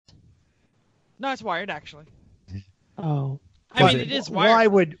No, it's wired actually. Oh. I mean, it is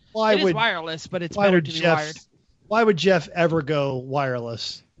wired. Why it is would wireless, but it's better to be wired. Why would Jeff ever go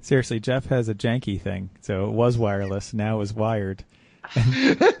wireless? Seriously, Jeff has a janky thing, so it was wireless. Now it's wired.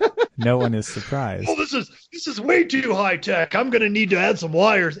 And no one is surprised. Oh, this is way too high tech. I'm going to need to add some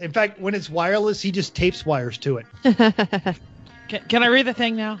wires. In fact, when it's wireless, he just tapes wires to it. Can I read the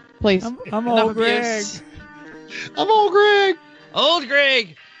thing now? Please. I'm old Greg. I'm old Greg. Old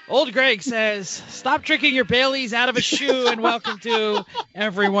Greg. Old Greg says, stop drinking your Baileys out of a shoe and welcome to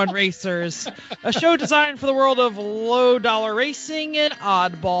Everyone Racers, a show designed for the world of low-dollar racing and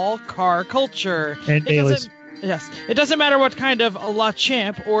oddball car culture. And Baileys. Yes. It doesn't matter what kind of La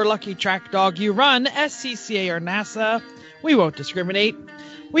Champ or Lucky Track dog you run, SCCA or NASA, we won't discriminate.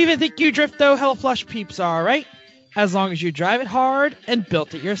 We even think you drift-though hell-flush peeps are, all right? As long as you drive it hard and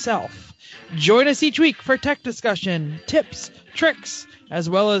built it yourself. Join us each week for tech discussion, tips, tricks, as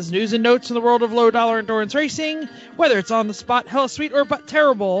well as news and notes in the world of low-dollar endurance racing, whether it's on the spot, hell sweet, or but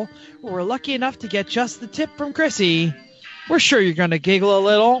terrible, or we're lucky enough to get just the tip from Chrissy. We're sure you're going to giggle a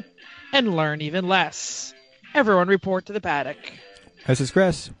little and learn even less. Everyone report to the paddock. This is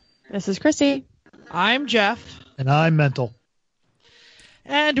Chris. This is Chrissy. I'm Jeff. And I'm Mental.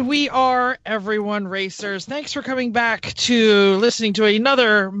 And we are Everyone Racers. Thanks for coming back to listening to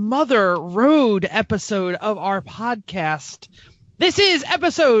another Mother Road episode of our podcast. This is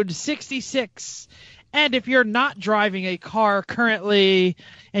episode 66. And if you're not driving a car currently,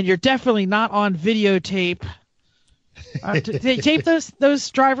 and you're definitely not on videotape, tape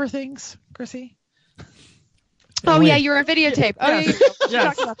those driver things, Chrissy? Oh, yeah, you're on videotape. Oh, Yes. yeah,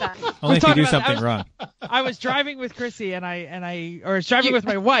 talked about that. Only if you do something wrong. I was driving with Chrissy or I was driving with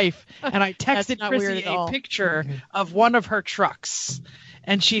my wife, and I texted Chrissy a picture of one of her trucks,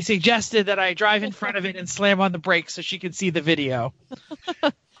 and she suggested that I drive in front of it and slam on the brakes so she could see the video.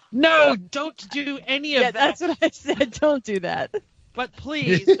 No, don't do any of that. That's what I said. Don't do that. But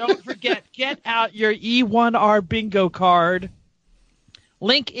please don't forget, get out your E1R bingo card.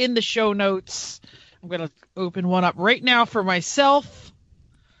 Link in the show notes. I'm going to open one up right now for myself.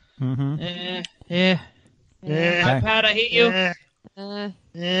 Mm-hmm. iPad, I hate you.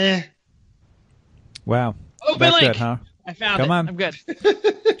 Wow. Open That's link. good, huh? I found Come it. on. I'm good.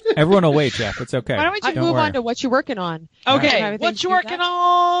 Everyone will wait, Jeff. It's okay. Why don't we just move on to what you're working on? Okay, what you working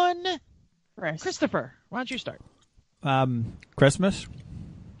on? Chris. Christopher, why don't you start? Christmas.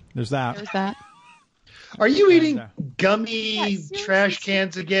 There's that. There's that. Are you eating gummy trash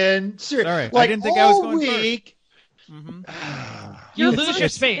cans again? Sorry, like I didn't think I was going week. You lose your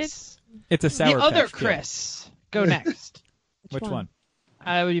space. It's a Sour The other Patch Kid. Chris. Go next. Which one?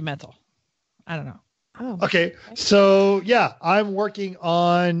 I would be mental. I don't know. Oh. Okay, so yeah, I'm working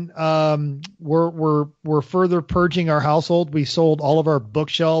on. We're further purging our household. We sold all of our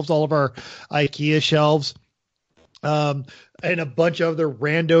bookshelves, all of our IKEA shelves, and a bunch of other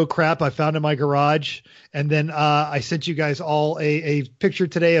rando crap I found in my garage. And then I sent you guys all a picture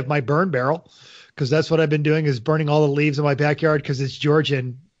today of my burn barrel, because that's what I've been doing, is burning all the leaves in my backyard, because it's Georgia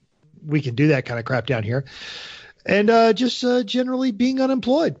and we can do that kind of crap down here. And just generally being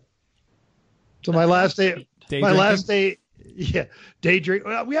unemployed. So my last day, yeah, day drink.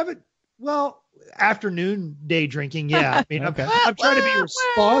 Well, we haven't. Well, afternoon day drinking. Yeah, I mean, Okay. I'm trying to be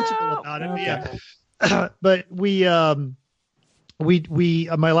responsible about it. Okay. Yeah, but we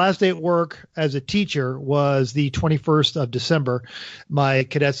my last day at work as a teacher was the 21st of December. My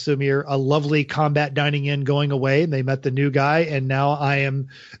cadets threw me a lovely combat dining in going away, and they met the new guy, and now I am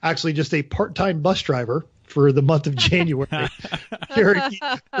actually just a part-time bus driver for the month of January for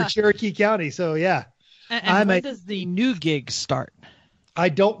Cherokee County. So yeah. And when does the new gig start? I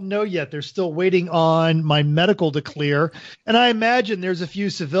don't know yet. They're still waiting on my medical to clear. And I imagine there's a few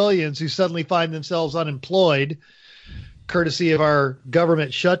civilians who suddenly find themselves unemployed courtesy of our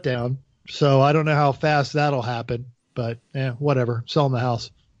government shutdown. So I don't know how fast that'll happen, but yeah, whatever. Selling the house.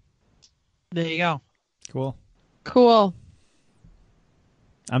 There you go. Cool.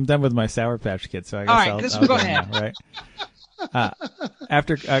 I'm done with my Sour Patch Kid, so I guess All right, go ahead. Now, right?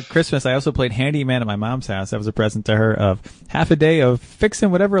 After Christmas, I also played handyman at my mom's house. That was a present to her of half a day of fixing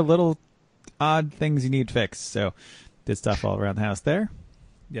whatever little odd things you need fixed. So did stuff all around the house there.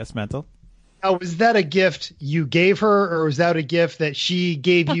 Yes, mental. Now, was that a gift you gave her, or was that a gift that she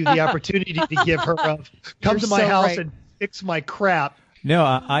gave you the opportunity to give her of come to my house and fix my crap? No,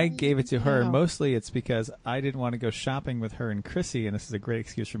 I gave it to her. Mostly it's because I didn't want to go shopping with her and Chrissy, and this is a great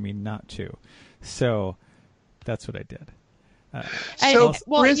excuse for me not to. So that's what I did.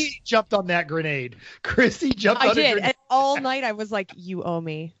 Chrissy jumped on that grenade. Chrissy jumped on a grenade. And all night I was like, you owe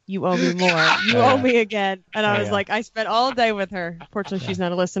me. You owe me more. You owe me again. And I was like, I spent all day with her. Fortunately, she's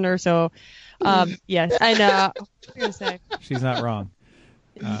not a listener. So, yes. And what was I going to say? She's not wrong.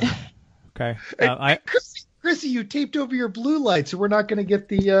 Okay. Chrissy, you taped over your blue light, so we're not going to get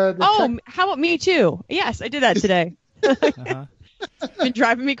the how about me too? Yes, I did that today. It's been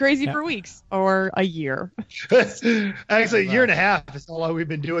driving me crazy for weeks or a year. Actually, a year and a half is all we've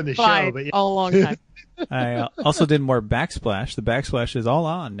been doing the show. But a long time. I also did more backsplash. The backsplash is all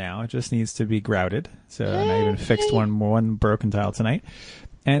on now. It just needs to be grouted. So and I even fixed one broken tile tonight.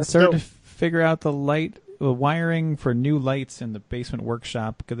 And started to figure out the wiring for new lights in the basement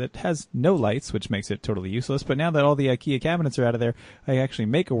workshop, because it has no lights, which makes it totally useless. But now that all the IKEA cabinets are out of there, I actually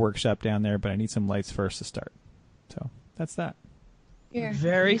make a workshop down there, but I need some lights first to start. So that's that. Here.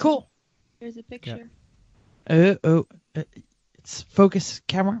 Very cool. Here's a picture. It's focus,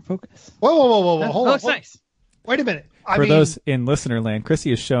 camera, focus. Whoa. Hold on. Looks nice. Wait a minute. For those in listener land,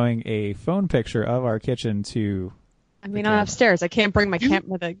 Chrissy is showing a phone picture of our kitchen to... I'm upstairs. I can't bring my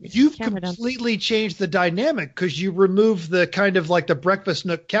camera down. You've completely changed the dynamic because you removed the kind of like the breakfast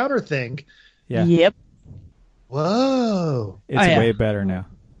nook counter thing. Yeah. Yep. Whoa. It's way better now.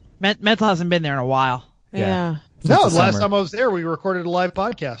 Mental hasn't been there in a while. Yeah. No, the last time I was there, we recorded a live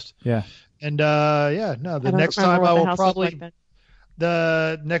podcast. Yeah. And the next time I will probably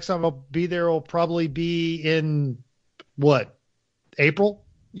the next time I'll be there will probably be in what? April?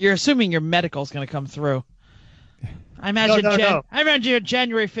 You're assuming your medical's going to come through. I imagine I imagine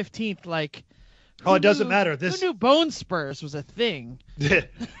January 15th like it doesn't matter. Who knew bone spurs was a thing?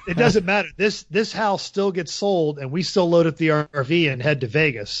 It doesn't matter. This house still gets sold, and we still load up the RV and head to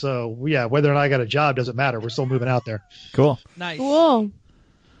Vegas. So, yeah, whether or not I got a job doesn't matter. We're still moving out there. Cool. Nice. Cool.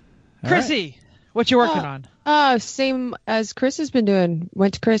 Chrissy, what you working on? Same as Chris has been doing.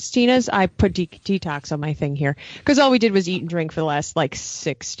 Went to Christina's. I put detox on my thing here because all we did was eat and drink for the last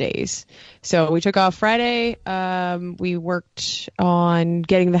 6 days. So we took off Friday. We worked on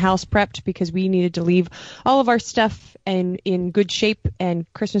getting the house prepped because we needed to leave all of our stuff in good shape and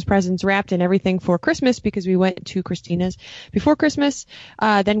Christmas presents wrapped and everything for Christmas because we went to Christina's before Christmas.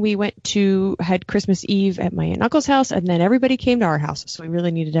 Then we had Christmas Eve at my aunt and uncle's house, and then everybody came to our house. So we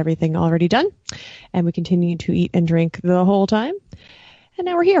really needed everything already done, and we continued to eat and drink the whole time. And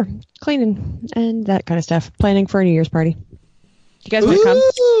now we're here cleaning and that kind of stuff, planning for a New Year's party. You guys want to come?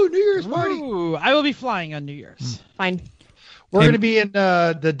 Ooh, New Year's party. Ooh, I will be flying on New Year's. Fine. We're going to be in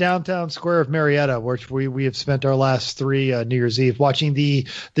the downtown square of Marietta, which we have spent our last 3 New Year's Eve watching the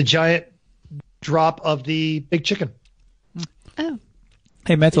giant drop of the big chicken. Oh.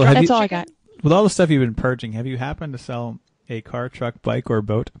 Hey, Mental, that's all I got. With all the stuff you've been purging, have you happened to sell a car, truck, bike, or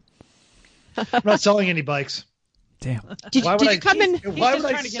boat? I'm not selling any bikes. Damn. Why would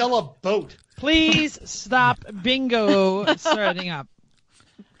I sell a boat? Please stop bingo starting up.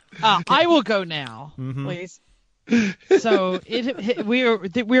 I will go now, please. So we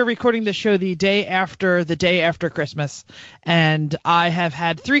are recording the show the day after Christmas, and I have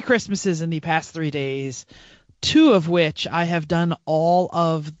had 3 Christmases in the past 3 days, 2 of which I have done not all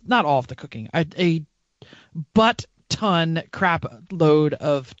of the cooking, a butt-ton crap load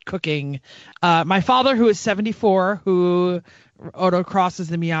of cooking. My father, who is 74, who autocrosses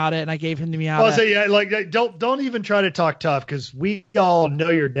the Miata, and I gave him the Miata. Well, so yeah, don't even try to talk tough because we all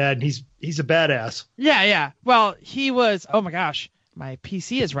know your dad, and he's a badass. Yeah. Well, he was. Oh my gosh, my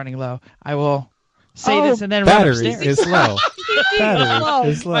PC is running low. I will say this and then run upstairs.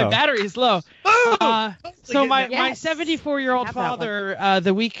 Battery is low. My battery is low. So my 74-year-old father,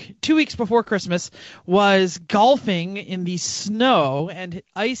 2 weeks before Christmas, was golfing in the snow, and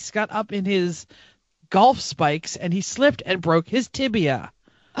ice got up in his golf spikes, and he slipped and broke his tibia.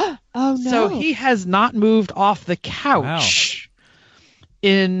 Oh no! So he has not moved off the couch.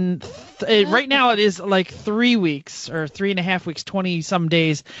 Wow. Right now it is 3 weeks or 3.5 weeks, 20 some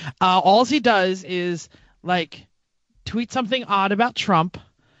days. All he does is tweet something odd about Trump,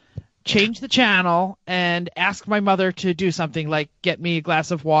 change the channel, and ask my mother to do something like get me a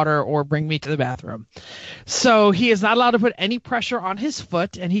glass of water or bring me to the bathroom. So he is not allowed to put any pressure on his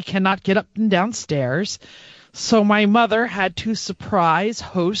foot, and he cannot get up and down stairs. So my mother had to surprise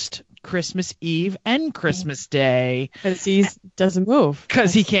host Christmas Eve and Christmas Day because he doesn't move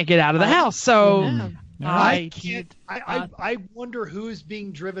because he can't get out of the house. So I wonder who's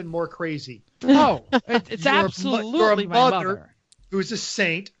being driven more crazy. Oh, it's absolutely my mother, who's a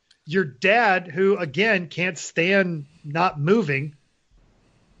saint. Your dad, who again can't stand not moving.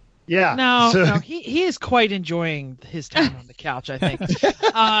 Yeah. No, he is quite enjoying his time on the couch, I think.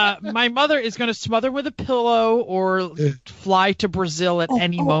 My mother is going to smother him with a pillow or fly to Brazil at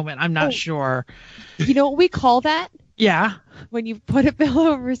any moment. I'm not sure. You know what we call that? Yeah. When you put a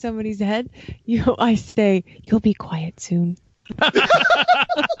pillow over somebody's head, I say, you'll be quiet soon.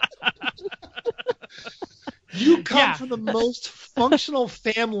 You come from the most functional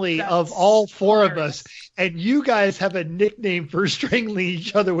family of all four of us, and you guys have a nickname for strangling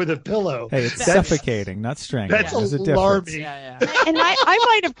each other with a pillow. Hey, it's suffocating, not strangling. That's There's alarming. And I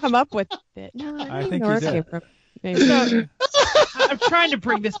might have come up with it. No, I think you did. So, I'm trying to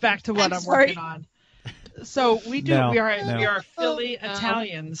bring this back to what I'm working on. So we are Philly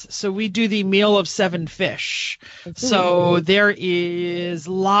Italians. So we do the meal of 7 fish. So there is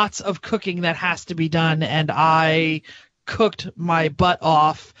lots of cooking that has to be done, and I cooked my butt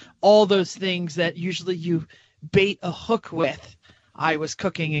off. All those things that usually you bait a hook with, I was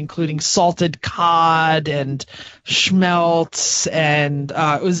cooking, including salted cod and schmelts, and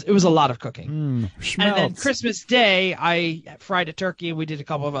it was a lot of cooking. And then Christmas Day, I fried a turkey, and we did a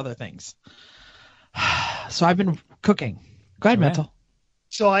couple of other things. So I've been cooking. Go ahead, Mental.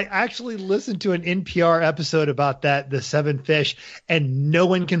 So I actually listened to an NPR episode about the 7 fish, and no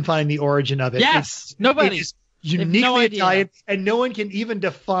one can find the origin of it. Yes, nobody. It is uniquely Italian, and no one can even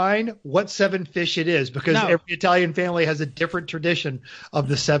define what 7 fish it is, because every Italian family has a different tradition of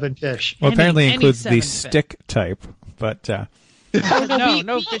the 7 fish. Well, apparently includes the stick type, but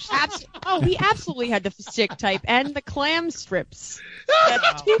no fish. We absolutely had the stick type and the clam strips.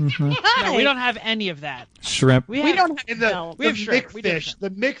 No, we don't have any of that. Shrimp. We don't have we have shrimp.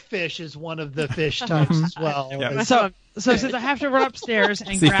 The mickfish is one of the fish types as well. Yeah. So since I have to run upstairs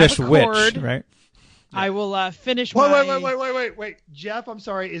and See grab fish a cord, witch, right? I will finish Wait. Jeff, I'm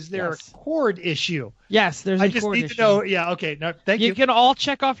sorry. Is there a cord issue? Yes, there's a cord issue. I just need to know. Yeah, okay. No, thank you. You can all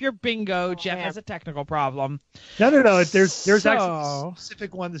check off your bingo. Jeff has a technical problem. No. There's actually a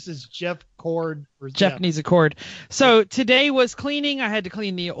specific one. This is Jeff cord. Jeff needs a cord. So today was cleaning. I had to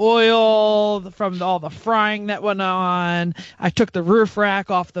clean the oil from all the frying that went on. I took the roof rack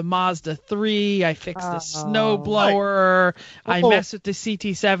off the Mazda 3. I fixed the snow blower. I messed with the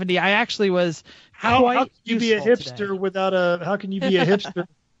CT70. I actually was How can you be a hipster without a? How can you be a hipster?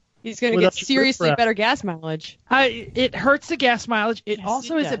 He's going to get seriously better gas mileage. It hurts the gas mileage. It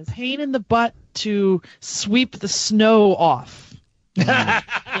also is a pain in the butt to sweep the snow off. Yeah,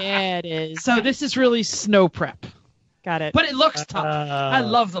 it is. So this is really snow prep. Got it. But it looks tough. I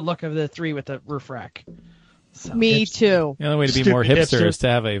love the look of the 3 with the roof rack. So. Me too. The only way to be more hipster is to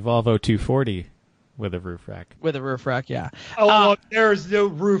have a Volvo 240 with a roof rack. With a roof rack, yeah. Oh, there's no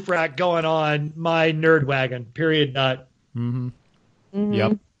roof rack going on my nerd wagon. Period. Not.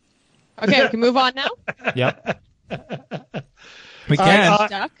 Yep. Okay, we can move on now. Yep. We can.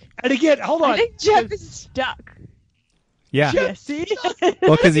 Stuck. And again, hold on. I think Jeff is stuck. Yeah. See?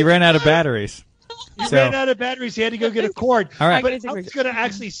 Well, because he ran out of batteries. He ran out of batteries. He had to go get a cord. All right. But I was going to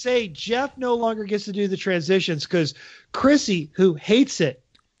actually say Jeff no longer gets to do the transitions because Chrissy, who hates it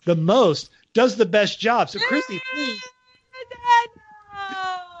the most, does the best job. So Chrissy, please.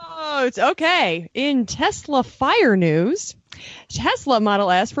 No, it's okay. In Tesla fire news, Tesla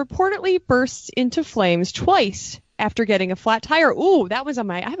Model S reportedly bursts into flames twice after getting a flat tire. Ooh, that was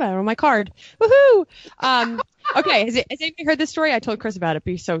I have that on my card. Woohoo! Okay, has anybody heard this story? I told Chris about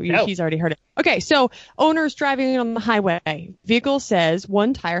it, so he's already heard it. Okay, so owners driving on the highway. Vehicle says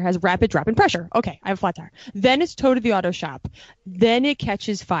one tire has rapid drop in pressure. Okay, I have a flat tire. Then it's towed to the auto shop. Then it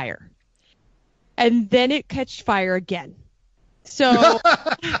catches fire. And then it catches fire again. So,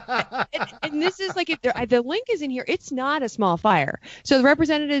 and this is like, the link is in here. It's not a small fire. So the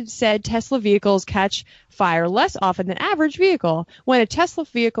representative said Tesla vehicles catch fire less often than average vehicle. When a Tesla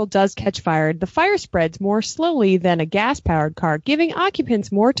vehicle does catch fire, the fire spreads more slowly than a gas-powered car, giving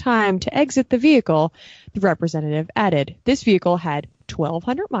occupants more time to exit the vehicle, the representative added. This vehicle had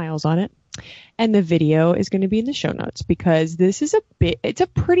 1,200 miles on it. And the video is going to be in the show notes because this is it's a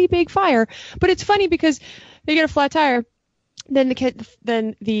pretty big fire. But it's funny because they get a flat tire. Then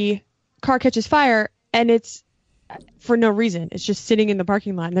the car catches fire, and it's for no reason. It's just sitting in the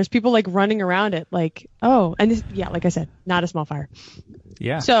parking lot, and there's people like running around it, like, oh, and this, like I said, not a small fire.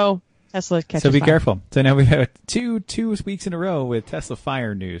 Yeah. So Tesla catches fire. So be fire. careful. So now we've had two weeks in a row with Tesla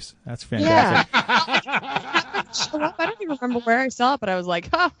fire news. That's fantastic. Yeah. I don't even remember where I saw it, but I was like,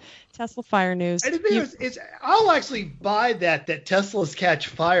 Tesla fire news. And the thing is, I'll actually buy that Teslas catch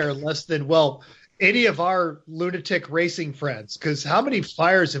fire less than, any of our lunatic racing friends, because how many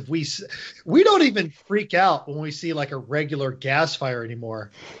fires have we don't even freak out when we see like a regular gas fire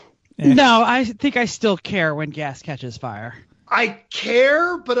anymore. No, I think I still care when gas catches fire. I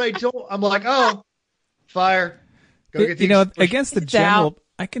care, but I don't. I'm like, oh, fire. Go get the against the general,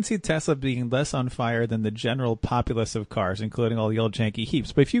 I can see Tesla being less on fire than the general populace of cars, including all the old janky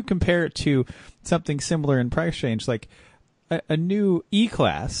heaps. But if you compare it to something similar in price range, like a new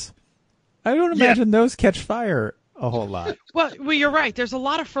E-Class, I don't imagine those catch fire a whole lot. Well, you're right. There's a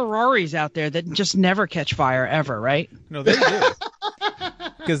lot of Ferraris out there that just never catch fire ever, right? No, they do.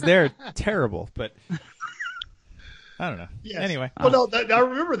 Because they're terrible, but I don't know. Yes. Anyway. Well, I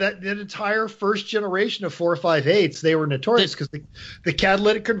remember that entire first generation of 458s, they were notorious because the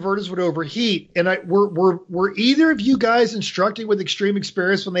catalytic converters would overheat. And were either of you guys instructing with extreme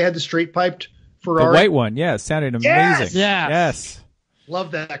experience when they had the straight piped Ferrari? The white one, yeah, it sounded amazing. Yes.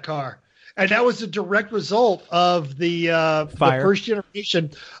 Love that car. And that was a direct result of the first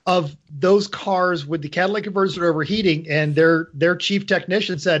generation of those cars with the catalytic converters that are overheating. And their chief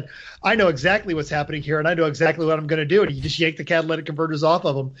technician said, I know exactly what's happening here, and I know exactly what I'm going to do. And you just yank the catalytic converters off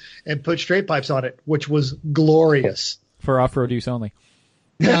of them and put straight pipes on it, which was glorious. For off-road use only.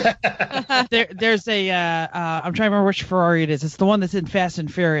 There's a I'm trying to remember which Ferrari it is. It's the one that's in Fast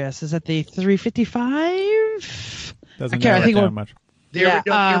and Furious. Is it the 355? Doesn't matter that much.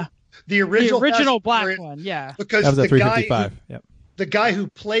 The original black one, yeah. Because that was a 355. The guy who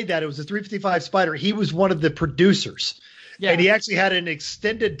played that, it was a 355 Spider. He was one of the producers. Yeah. And he actually had an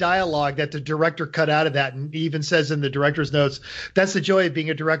extended dialogue that the director cut out of that. And he even says in the director's notes, that's the joy of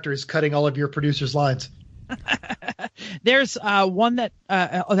being a director, is cutting all of your producer's lines. There's one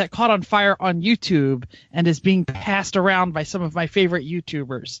that caught on fire on YouTube and is being passed around by some of my favorite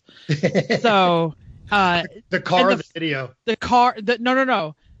YouTubers. So the car or the video? The car.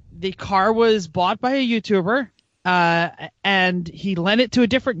 No. The car was bought by a YouTuber, and he lent it to a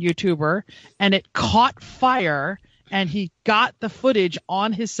different YouTuber, and it caught fire, and he got the footage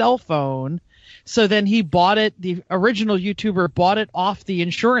on his cell phone. So then he bought it. The original YouTuber bought it off the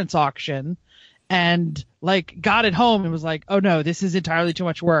insurance auction, and got it home and was like, oh no, this is entirely too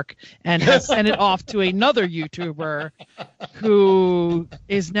much work, and has sent it off to another YouTuber who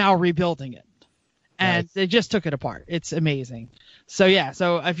is now rebuilding it. And they just took it apart. It's amazing. So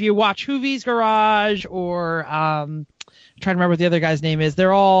so if you watch Hoovie's Garage or trying to remember what the other guy's name is,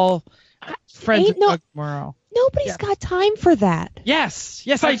 they're all friends of Doug Morrow. Nobody's got time for that. Yes,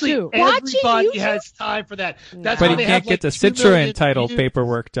 actually, I do. Everybody has time for that. That's but he can't get the Citroen title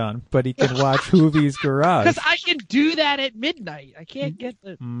paperwork done, but he can watch Hoovie's Garage. Because I can do that at midnight. I can't get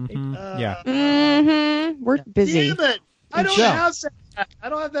the... We're busy. Damn it. I don't have that. I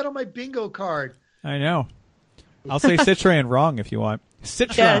don't have that on my bingo card. I know. I'll say Citroen wrong if you want.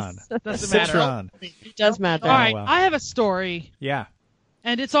 Citron. Yes, doesn't matter. It does matter. All right, I have a story. Yeah.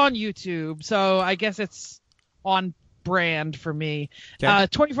 And it's on YouTube, so I guess it's on brand for me. Okay.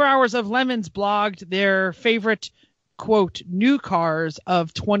 24 Hours of Lemons blogged their favorite, quote, new cars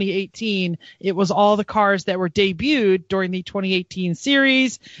of 2018. It was all the cars that were debuted during the 2018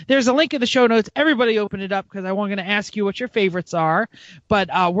 series. There's a link in the show notes. Everybody open it up because I'm going to ask you what your favorites are. But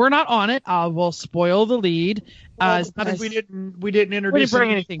we're not on it. We'll spoil the lead. We didn't introduce bring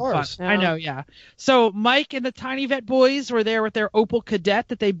anything fun. No. I know, yeah. So Mike and the Tiny Vet Boys were there with their Opel Kadett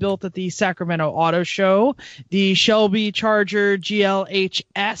that they built at the Sacramento Auto Show. The Shelby Charger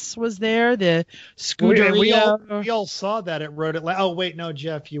GLHS was there. The Scuderia. We all saw that at Road Atlanta. Oh wait, no,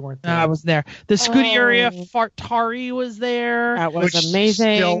 Jeff, you weren't there. I was there. The Scuderia Fartari was there. That was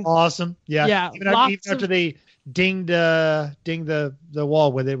amazing. Still awesome. Yeah. Yeah. Even after they dinged the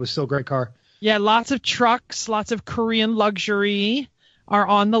wall with it, it was still a great car. Yeah, lots of trucks, lots of Korean luxury are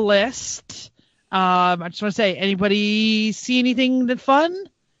on the list. I just want to say, anybody see anything that fun?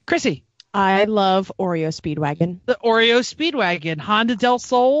 Chrissy. I love Oreo Speedwagon. The Oreo Speedwagon, Honda Del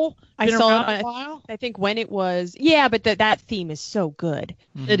Sol. I saw it. I think when it was, but that theme is so good.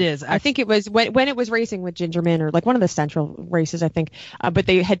 Mm-hmm. It is. I think it was when it was racing with Gingerman or one of the Central races, I think. But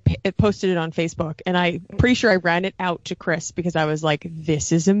they had posted it on Facebook, and I'm pretty sure I ran it out to Chris because I was like,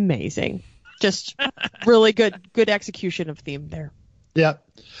 "This is amazing." Just really good execution of theme there. Yeah.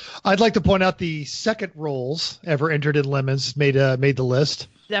 I'd like to point out the second Rolls ever entered in Lemons made the list.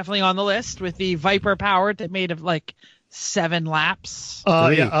 Definitely on the list with the Viper powered that made of 7 laps.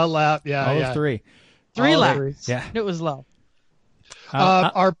 A lap. Yeah. All of 3. 3 laps. Yeah. It was low.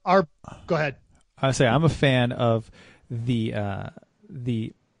 Go ahead. I say I'm a fan of the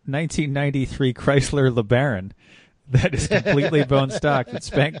 1993 Chrysler LeBaron. That is completely bone stock that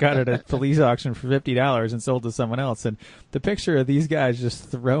Spank got at a police auction for $50 and sold to someone else. And the picture of these guys just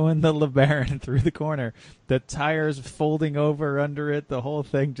throwing the LeBaron through the corner, the tires folding over under it, the whole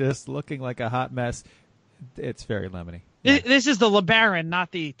thing just looking like a hot mess. It's very lemony. This is the LeBaron,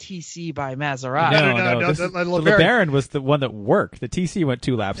 not the TC by Maserati. No, the LeBaron was the one that worked. The TC went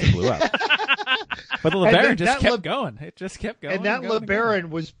 2 laps and blew up. But the LeBaron just kept going. It just kept going. And that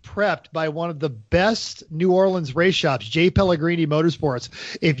LeBaron was prepped by one of the best New Orleans race shops, J. Pellegrini Motorsports.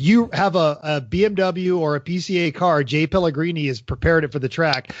 If you have a BMW or a PCA car, J. Pellegrini has prepared it for the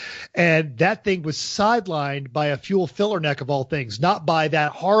track. And that thing was sidelined by a fuel filler neck of all things, not by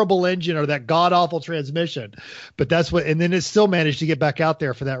that horrible engine or that god-awful transmission. But that's what, and then it still managed to get back out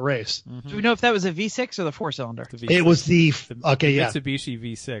there for that race. Mm-hmm. Do we know if that was a V6 or the 4-cylinder? It was the Mitsubishi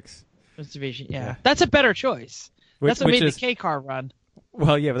V6. Mitsubishi, yeah. That's a better choice. That's what made the K car run.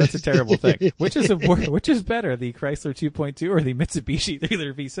 Well, yeah, but that's a terrible thing. Which is better, the Chrysler 2.2 or the Mitsubishi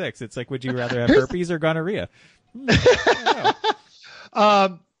 3-liter V6? It's like, would you rather have herpes or gonorrhea?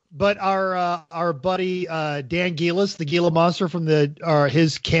 But our buddy Dan Gillis, the Gila Monster from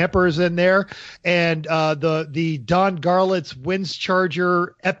his campers in there, and the Don Garlitz Winds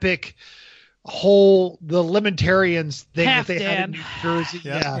Charger Epic the Limitarians thing that they had in New Jersey.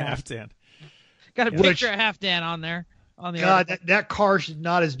 Yeah, Half Dan. Got a picture of Half Dan on there. On the God, that car should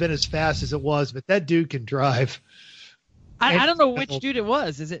not have been as fast as it was, but that dude can drive. I don't know which dude it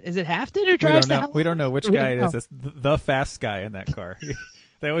was. Is it Half Dan who drives? We don't know which guy it is. It's the fast guy in that car.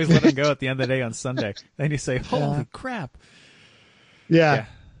 They always let him go at the end of the day on Sunday. Then you say, "Holy crap!" Yeah.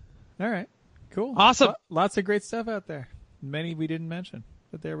 All right. Cool. Awesome. Lots of great stuff out there. Many we didn't mention,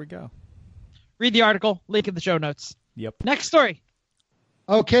 but there we go. Read the article. Link in the show notes. Yep. Next story.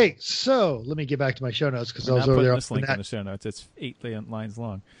 Okay, so let me get back to my show notes because I was over there. This link in the show notes. It's 8 lines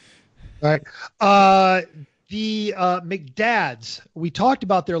long. All right. The McDads, we talked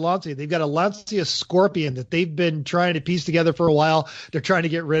about their Lancia. They've got a Lancia Scorpion that they've been trying to piece together for a while. They're trying to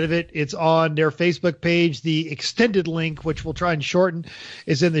get rid of it. It's on their Facebook page. The extended link, which we'll try and shorten,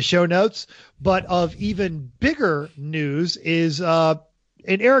 is in the show notes. But of even bigger news is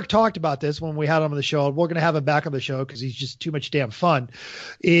and Eric talked about this when we had him on the show, and we're going to have him back on the show because he's just too much damn fun,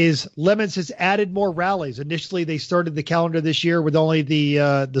 is Lemons has added more rallies. Initially, they started the calendar this year with only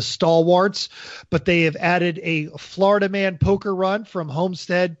the stalwarts, but they have added a Florida Man poker run from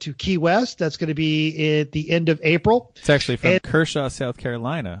Homestead to Key West. That's going to be at the end of April. It's actually from Kershaw, South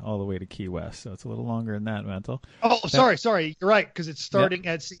Carolina, all the way to Key West, so it's a little longer than that, Mental. Oh, sorry. You're right, because it's starting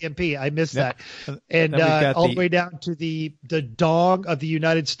at CMP. I missed that. And all the way down to the dong of the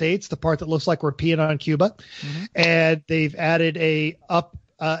United States, the part that looks like we're peeing on Cuba. Mm-hmm. And they've added a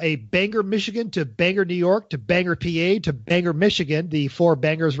Bangor, Michigan to Bangor, New York to Bangor, PA to Bangor, Michigan, the 4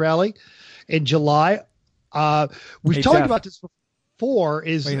 Bangors rally in July. We've talked about this before,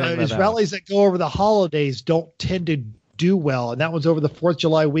 is rallies that go over the holidays don't tend to do well. And that one's over the 4th of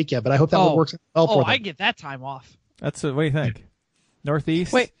July weekend, but I hope that one works well for them. I get that time off. What do you think?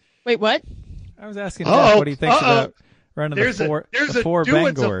 Northeast? Wait, what? I was asking Jeff what he thinks about running the 4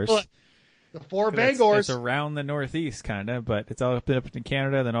 Bangors. The 4 Bangors. It's around the Northeast, kind of, but it's all up in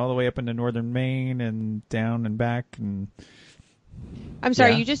Canada, then all the way up into northern Maine and down and back. And I'm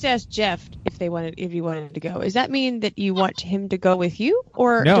sorry, you just asked Jeff if he wanted to go. Does that mean that you want him to go with you,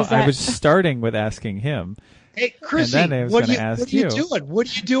 or no? I was starting with asking him. Hey, Chrissy, and then I was what are you doing? What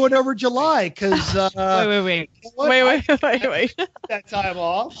are you doing over July? Because wait. That time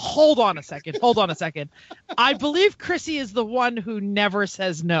off. Hold on a second. I believe Chrissy is the one who never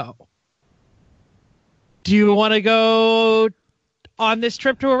says no. Do you want to go on this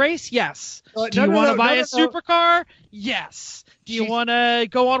trip to a race? Yes. Do you want to buy a supercar? Yes. Do you want to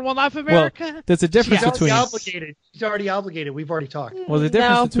go on One Life America? Well, there's a difference between. She's already obligated. We've already talked. Well, the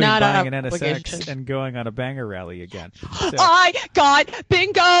difference between buying an NSX and going on a banger rally again. So. I got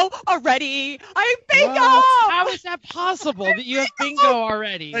bingo already. I'm bingo. How is that possible that you have bingo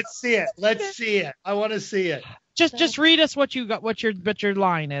already? Let's see it. I want to see it. Just read us what you got. What your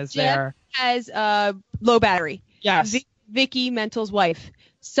line is Jeff there. Has low battery. Yes. Vicky Mental's wife.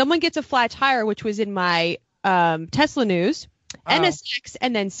 Someone gets a flat tire, which was in my Tesla news. NSX,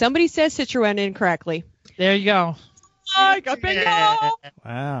 and then somebody says Citroen incorrectly. There you go. I got bingo.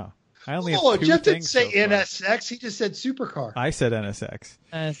 Wow. I only have 2 Jeff didn't things say so NSX. He just said supercar. I said NSX.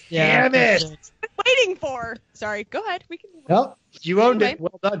 Damn it. Waiting for. Sorry. Go ahead. We can. Well, you owned it.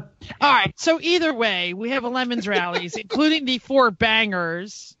 Well done. All right. So either way, we have a Lemons rallies, including the 4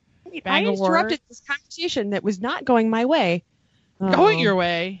 Bangors. I interrupted this conversation that was not going my way. Going your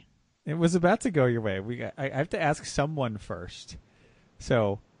way. It was about to go your way. I have to ask someone first.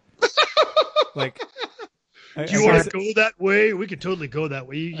 So, do you want to go that way? We could totally go that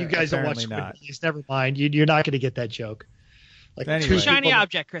way. You guys don't watch Squid Games. Never mind. You're not going to get that joke. Anyway. Shiny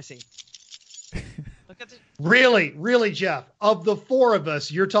object, Chrissy. Look at the... Really, Jeff. Of the 4 of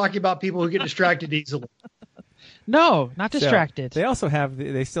us, you're talking about people who get distracted easily. No, not So, distracted. they also have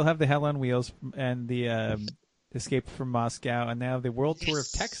they still have the Hell on Wheels and the Escape from Moscow, and now the World Tour of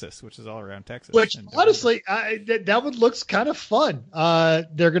Texas, which is all around Texas. Which And, honestly, that one looks kind of fun.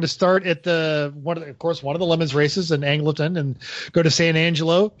 They're going to start at one of the Lemons races in Angleton and go to San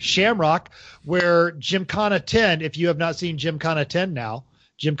Angelo, Shamrock, where Gymkhana 10. If you have not seen Gymkhana 10 now,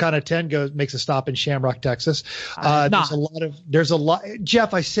 Gymkhana 10 makes a stop in Shamrock, Texas. There's a lot.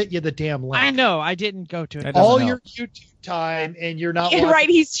 Jeff, I sent you the damn link. I know. I didn't go to it. All your YouTube time, and you're not watching. Right,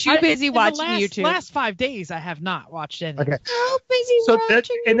 he's too busy watching YouTube. Last 5 days, I have not watched any. Okay. How busy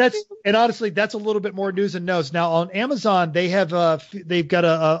watching YouTube. And honestly, that's a little bit more news and notes. Now on Amazon, they've got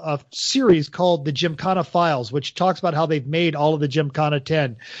a series called the Gymkhana Files, which talks about how they've made all of the Gymkhana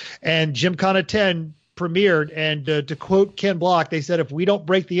 10, and Gymkhana 10 premiered. And to quote Ken Block, they said, "If we don't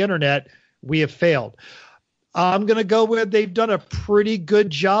break the internet, we have failed." I'm going to go with they've done a pretty good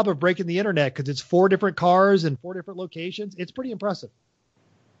job of breaking the internet because it's 4 different cars and 4 different locations. It's pretty impressive.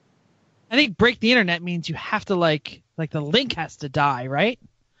 I think break the internet means you have to like the link has to die, right?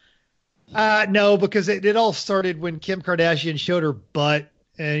 No, because it all started when Kim Kardashian showed her butt.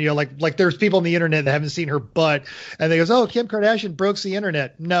 And, like there's people on the internet that haven't seen her butt. And they goes, "Oh, Kim Kardashian broke the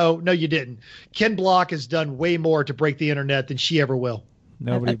internet." No, you didn't. Ken Block has done way more to break the internet than she ever will.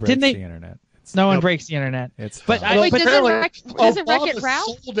 Nobody breaks the internet. No one breaks the internet. It's But fun. doesn't Wreck-It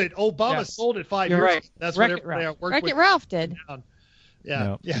Ralph? Sold it. Obama sold it 5 You're years right. ago. That's Wreck-It what everybody worked Wreck-It with. Ralph did. Yeah.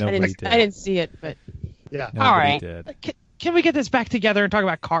 No, Yeah. nobody did. I didn't see it, but Yeah. Nobody All right. did. Can we get this back together and talk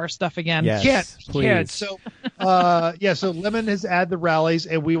about car stuff again? Yes, please. Yeah, so Lemon has added the rallies,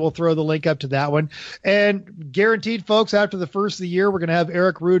 and we will throw the link up to that one. And guaranteed, folks, after the first of the year, we're going to have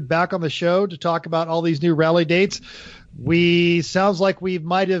Eric Rude back on the show to talk about all these new rally dates. Sounds like we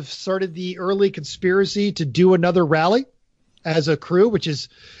might have started the early conspiracy to do another rally as a crew, which is,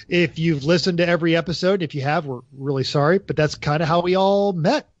 if you've listened to every episode, if you have, we're really sorry, but that's kind of how we all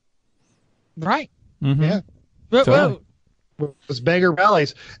met. Right. Mm-hmm. Yeah. So- Was banger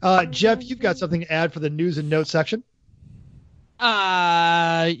rallies. Jeff, you've got something to add for the news and notes section?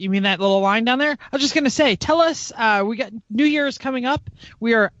 You mean that little line down there? I was just going to say, tell us, we got New Year's coming up.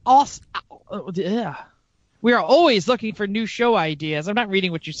 We are always looking for new show ideas. I'm not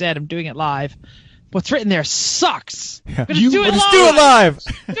reading what you said. I'm doing it live. What's written there sucks. But Let's do it live.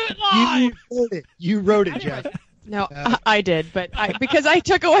 Do it live. You wrote it, Jeff. no, I did. But because I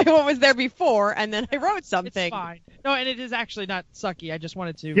took away what was there before, and then I wrote something. It's fine. No, and it is actually not sucky. I just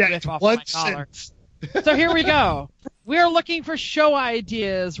wanted to It's rip off one my collar. sentence. So here we go. We're looking for show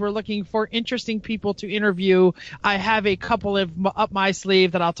ideas. We're looking for interesting people to interview. I have a couple up my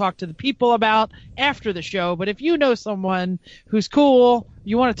sleeve that I'll talk to the people about after the show. But if you know someone who's cool,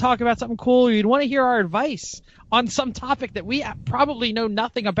 you want to talk about something cool, you'd want to hear our advice on some topic that we probably know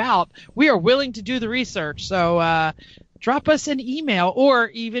nothing about, we are willing to do the research. So drop us an email, or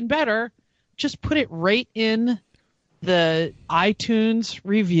even better, just put it right in the iTunes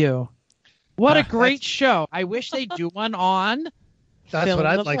review. What a great show. I wish they'd do one on That's Film what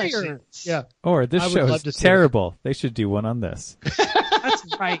I'd the like to Players. see. Yeah. Or I this would show love is to see terrible. They should do one on this.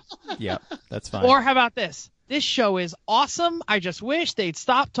 That's right. Yeah, that's fine. Or how about this? This show is awesome. I just wish they'd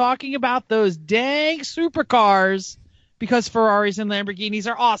stop talking about those dang supercars, because Ferraris and Lamborghinis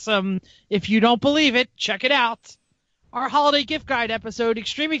are awesome. If you don't believe it, check it out. Our holiday gift guide episode,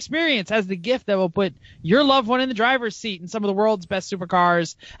 Extreme Experience, has the gift that will put your loved one in the driver's seat in some of the world's best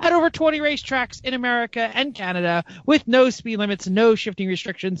supercars at over 20 racetracks in America and Canada, with no speed limits, no shifting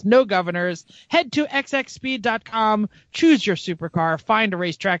restrictions, no governors. Head to xxspeed.com, choose your supercar, find a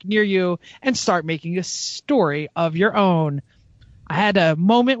racetrack near you, and start making a story of your own. I had a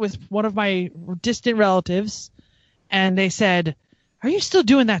moment with one of my distant relatives, and they said, "Are you still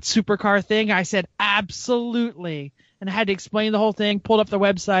doing that supercar thing?" I said, "Absolutely." And I had to explain the whole thing, pulled up the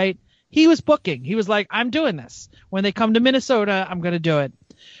website. He was booking. He was like, "I'm doing this. When they come to Minnesota, I'm going to do it."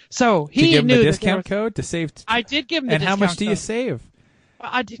 So Did you he give knew him the that discount code to save. I did give him the and discount how much do you code. save? Well,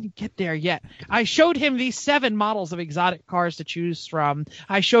 I didn't get there yet. I showed him these 7 models of exotic cars to choose from.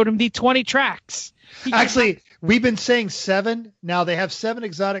 I showed him the 20 tracks. Actually, we've been saying 7. Now they have 7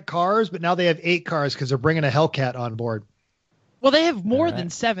 exotic cars, but now they have 8 cars because they're bringing a Hellcat on board. Well, they have more All right. than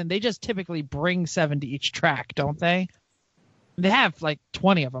 7. They just typically bring 7 to each track, don't they? They have like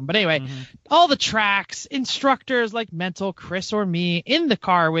 20 of them. But anyway, all the tracks, instructors like Mental, Chris, or me in the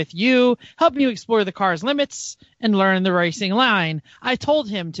car with you, helping you explore the car's limits and learn the racing line. I told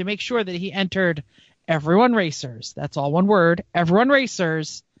him to make sure that he entered Everyone Racers. That's all one word, Everyone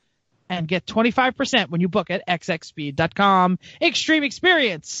Racers, and get 25% when you book at xxspeed.com. Extreme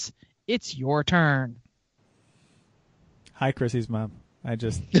Experience. It's your turn. Hi, Chrissy's mom. I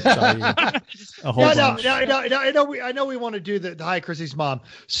just saw you a whole bunch. No. I know we want to do the Hi Chrissy's mom.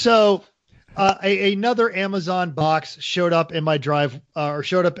 So another Amazon box showed up in my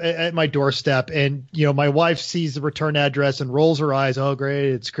showed up at my doorstep, and my wife sees the return address and rolls her eyes. Oh,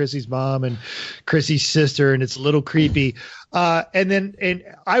 great! It's Chrissy's mom and Chrissy's sister, and it's a little creepy. And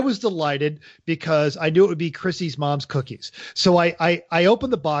I was delighted because I knew it would be Chrissy's mom's cookies. So I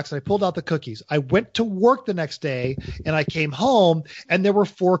opened the box and I pulled out the cookies. I went to work the next day and I came home and there were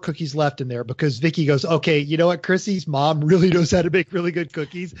 4 cookies left in there because Vicky goes, okay, you know what? Chrissy's mom really knows how to make really good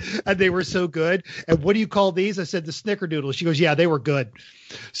cookies, and they were so good. And what do you call these? I said the snickerdoodle. She goes, yeah, they were good.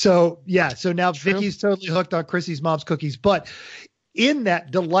 So yeah. So now True. Vicky's totally hooked on Chrissy's mom's cookies, but in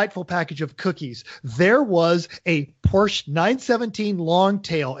that delightful package of cookies, there was a Porsche 917 long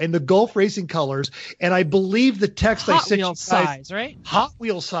tail in the Gulf Racing colors, and I believe the text I sent you guys, size, right? Hot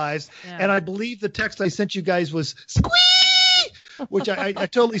Wheel size, yeah. And I believe the text I sent you guys was squee, which I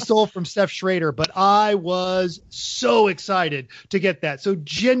totally stole from Steph Schrader, but I was so excited to get that. So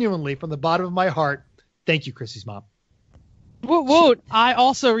genuinely, from the bottom of my heart, thank you, Chrissy's mom. Whoa. I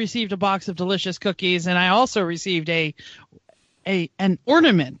also received a box of delicious cookies, and I also received an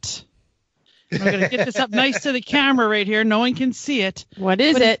ornament. I'm going to get this up nice to the camera right here. No one can see it. What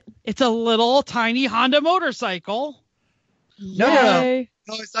is it? It's a little tiny Honda motorcycle. No,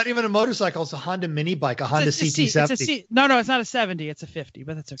 it's not even a motorcycle. It's a Honda mini bike, a Honda CT70. No, it's not a 70. It's a 50,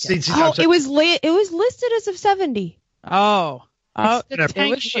 but that's okay. It was listed as a 70. Oh, the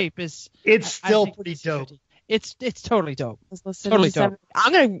tank shape is. It's still pretty dope. 50. It's totally dope. Totally dope.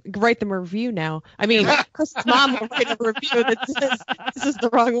 I'm going to write them a review now. I mean, Chris's mom will write a review that says this is the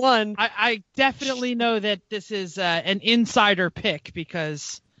wrong one. I definitely know that this is an insider pick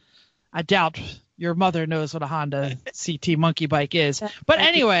because I doubt your mother knows what a Honda CT monkey bike is. But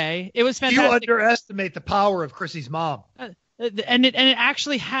anyway, it was fantastic. You underestimate the power of Chrissy's mom. And it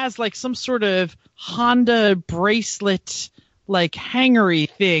actually has like some sort of Honda bracelet, like hangery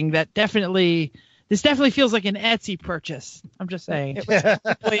thing that definitely. This definitely feels like an Etsy purchase. I'm just saying. It was a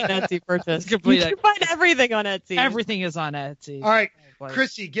complete Etsy purchase. You can find everything on Etsy. Everything is on Etsy. All right,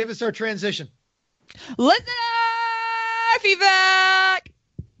 Chrissy, give us our transition. Listener feedback.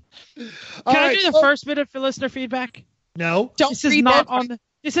 Can I do the first bit of listener feedback? No. This is not on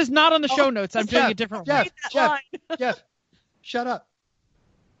the show notes. I'm doing a different one. Jeff, shut up.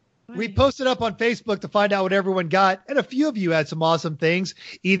 We posted up on Facebook to find out what everyone got, and a few of you had some awesome things,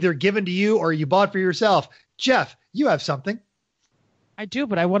 either given to you or you bought for yourself. Jeff, you have something. I do,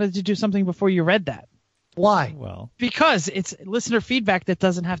 but I wanted to do something before you read that. Why? Well, because it's listener feedback that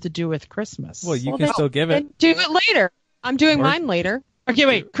doesn't have to do with Christmas. Well, you can still give it. Do it later. I'm doing mine later. Okay,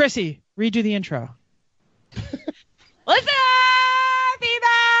 wait, Chrissy, redo the intro. Listener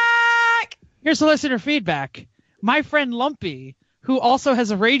feedback. Here's the listener feedback. My friend Lumpy, who also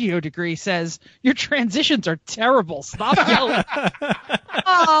has a radio degree, says, your transitions are terrible. Stop yelling.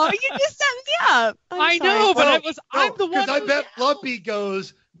 Oh, you just set me up. I know, but I'm the one. Because I bet Lumpy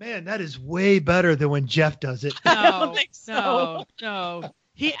goes, man, that is way better than when Jeff does it. I don't think so. No.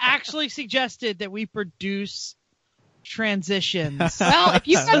 He actually suggested that we produce transitions. Well, if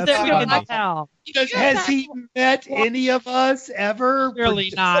you guys has he met any of us ever?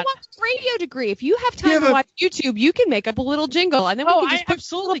 Really not. So radio degree. If you have time to watch YouTube, you can make up a little jingle, and then we can just push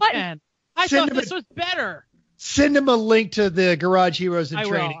absolutely the button. Can. I thought this was better. Send him a link to the Garage Heroes in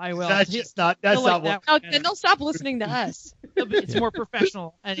Training. I will. That's just not. That's not what. No, then they'll stop listening to us. It's more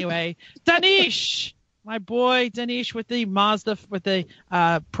professional anyway. Danish, my boy Danish with the Mazda with the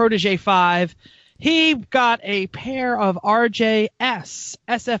Protege 5. He got a pair of RJS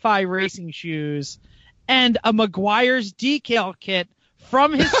SFI racing shoes and a Meguiar's decal kit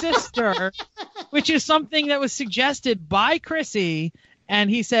from his sister, which is something that was suggested by Chrissy. And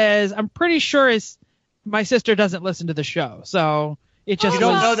he says, I'm pretty sure my sister doesn't listen to the show. So it just You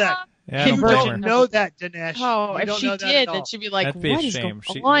don't know that. Yeah, You don't know that, Dinesh. Oh, if she did, then she'd be like, that'd be what a is shame.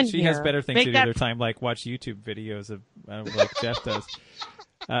 going on She here? has better things to do with her time, like watch YouTube videos of like Jeff does.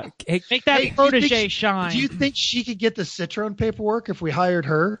 Make that protege shine. Do you think she could get the Citroen paperwork if we hired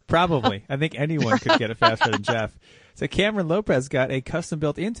her? Probably. I think anyone could get it faster than Jeff. So Cameron Lopez got a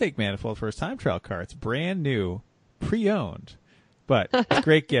custom-built intake manifold for his time trial car. It's brand new, pre-owned, but it's a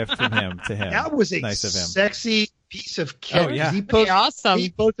great gift from him to him. That was a nice of him. Sexy piece of kit. Oh, yeah. He posted, awesome.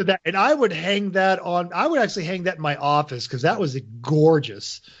 He posted that, and I would hang that on. I would actually hang that in my office because that was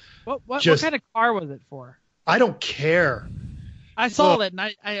gorgeous. What kind of car was it for? I don't care. I saw it, and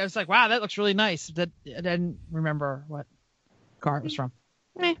I was like, wow, that looks really nice. I didn't remember what car it was from.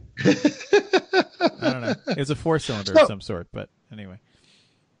 I don't know. It was a 4-cylinder of some sort, but anyway.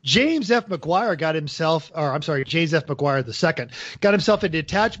 James F. McGuire James F. McGuire II got himself a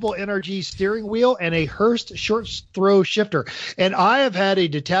detachable NRG steering wheel and a Hurst short throw shifter. And I have had a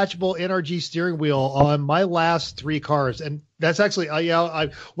detachable NRG steering wheel on my last 3 cars. And that's actually, I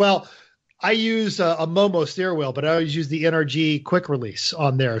use a Momo steering wheel, but I always use the NRG quick release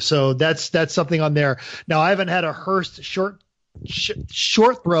on there. So that's something on there. Now I haven't had a Hurst short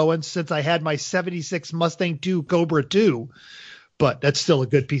throwing since I had my 76 Mustang 2 Cobra 2. But that's still a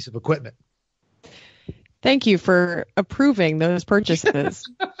good piece of equipment. Thank you for approving those purchases.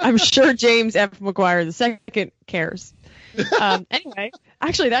 I'm sure James F. McGuire II cares. Anyway,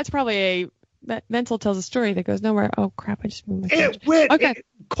 actually, that's probably that mental tells a story that goes nowhere. Oh, crap. I just moved my It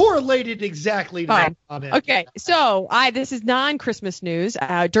correlated exactly to that comment. Okay, so this is non-Christmas news.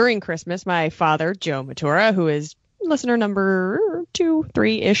 During Christmas, my father, Joe Matura, who is listener number 2,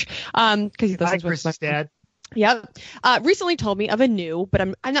 3-ish, because he listens with my dad. Yep. Recently told me of a new, but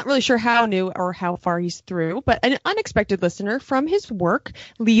I'm not really sure how new or how far he's through, but an unexpected listener from his work,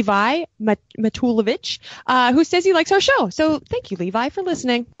 Levi Matulovich, who says he likes our show. So thank you, Levi, for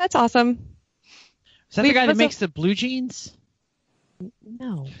listening. That's awesome. Is that the guy that makes the blue jeans?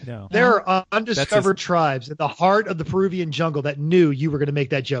 No. There are undiscovered tribes in the heart of the Peruvian jungle that knew you were going to make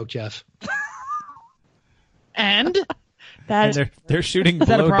that joke, Jeff. And they're shooting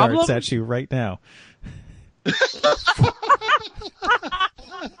blow darts at you right now.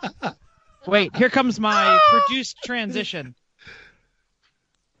 Wait, here comes my produced transition.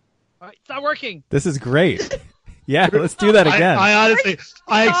 All right, it's not working. This is great. Yeah, let's do that again. I honestly,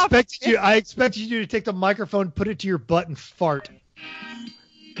 I expected you to take the microphone, put it to your butt, and fart.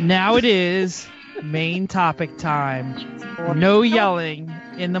 Now it is main topic time. No yelling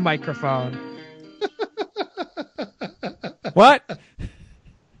in the microphone. What?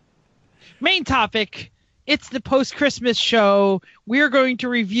 Main topic. It's the post-Christmas show. We're going to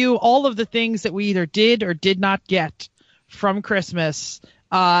review all of the things that we either did or did not get from Christmas.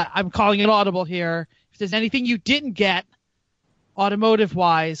 I'm calling it audible here. If there's anything you didn't get,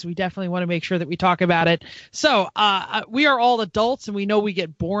 automotive-wise, we definitely want to make sure that we talk about it. So we are all adults, and we know we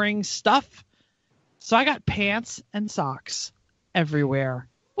get boring stuff. So I got pants and socks everywhere.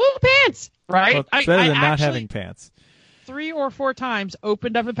 Woo, pants! Right? Well, it's better than not having pants. 3 or 4 times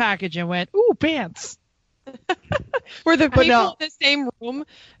opened up a package and went, ooh, pants. Were the people in the same room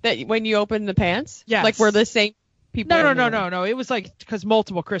that when you opened the pants? Yes. Like were the same people? No. It was like because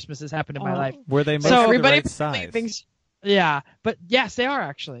multiple Christmases happened in my life. Were they mostly the right size? Yeah, but yes, they are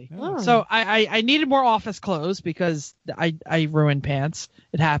actually. Oh. So I needed more office clothes because I ruined pants.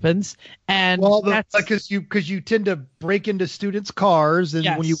 It happens, and that's because you tend to break into students' cars, and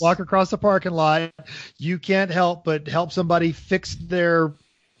when you walk across the parking lot, you can't help but help somebody fix their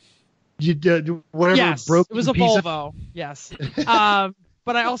whatever broke. It was a Volvo. Yes,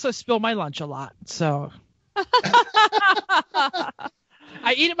 but I also spill my lunch a lot, so.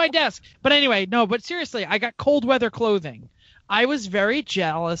 I eat at my desk. But anyway, but seriously, I got cold weather clothing. I was very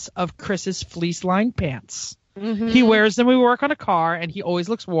jealous of Chris's fleece-lined pants. Mm-hmm. He wears them when we work on a car, and he always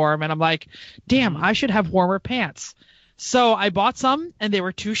looks warm. And I'm like, damn, I should have warmer pants. So I bought some, and they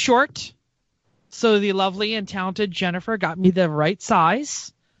were too short. So the lovely and talented Jennifer got me the right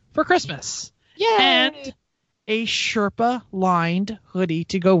size for Christmas. Yay! And a Sherpa-lined hoodie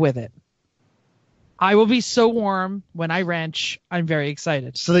to go with it. I will be so warm when I wrench. I'm very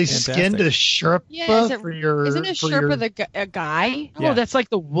excited. So they skinned a Sherpa for your... Isn't a Sherpa a guy? Oh, that's like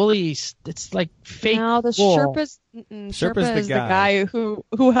the woolly... It's like fake No, the wool. Sherpa's the guy who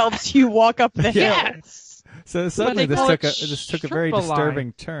helps you walk up the hill. Yes! So suddenly this took a very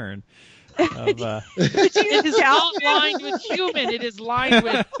disturbing turn. Of, It is not lined with human. It is lined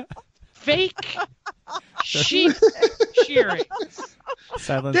with fake sheep shearing.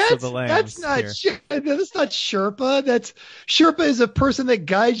 Silence of the lambs. That's not Sherpa. Sherpa is a person that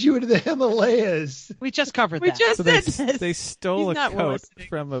guides you into the Himalayas. We just covered that. Just they stole a coat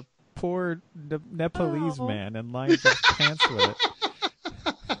from a poor Nepalese man and lined his pants with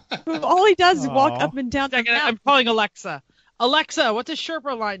it. All he does is walk up and down. I'm calling Alexa. Alexa, what does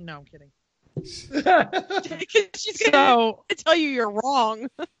Sherpa line? No, I'm kidding. She's gonna tell you you're wrong.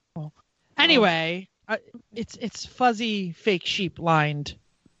 Anyway, it's fuzzy fake sheep lined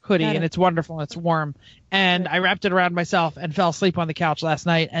hoodie, and it's wonderful and it's warm. And I wrapped it around myself and fell asleep on the couch last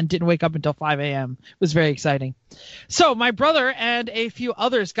night and didn't wake up until 5 a.m. It was very exciting. So my brother and a few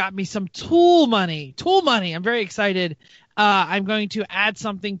others got me some tool money. I'm very excited. I'm going to add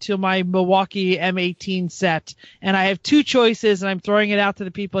something to my Milwaukee M18 set, and I have 2 choices, and I'm throwing it out to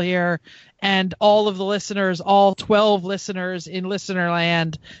the people here and all of the listeners, all 12 listeners in listener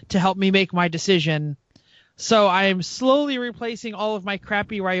land, to help me make my decision. So I am slowly replacing all of my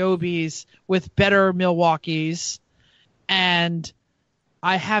crappy Ryobis with better Milwaukees, and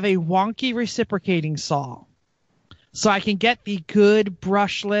I have a wonky reciprocating saw. So I can get the good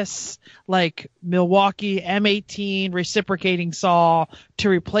brushless, like Milwaukee M18 reciprocating saw to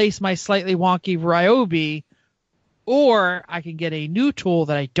replace my slightly wonky Ryobi, or I can get a new tool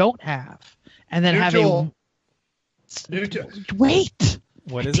that I don't have, and then New tool. Wait.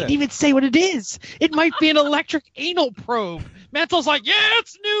 What I is didn't it? even say what it is. It might be an electric anal probe. Mental's like, yeah,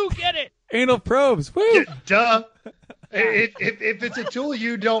 it's new. Get it. Anal probes. Woo! Yeah, duh. If it's a tool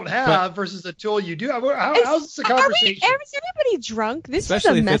you don't have versus a tool you do, how's this a conversation? Is everybody drunk? This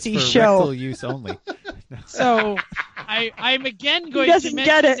Especially is a if it's messy for show. rectal use only. So I'm again going doesn't to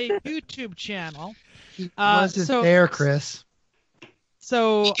get mention it. a YouTube channel. He wasn't so- there, Chris.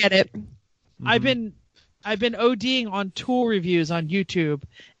 So Get it? I've been ODing on tool reviews on YouTube,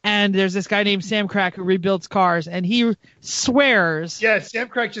 and there's this guy named Sam Crack who rebuilds cars, and he swears. Yeah, Sam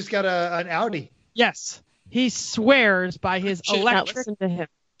Craig just got an Audi. Yes, he swears by his Should not electric listen to him.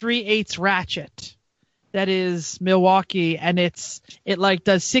 3/8 ratchet. That is Milwaukee, and it like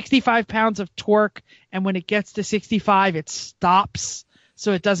does 65 pounds of torque, and when it gets to 65, it stops,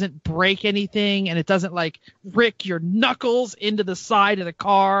 so it doesn't break anything, and it doesn't like rick your knuckles into the side of the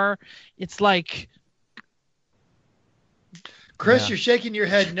car. It's like, Chris, Yeah. you're shaking your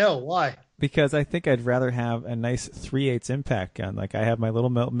head. No, why? Because I think I'd rather have a nice 3/8 impact gun. Like I have my little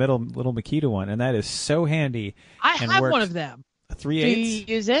Makita one, and that is so handy. I And have works. one of them. A Do 3/8.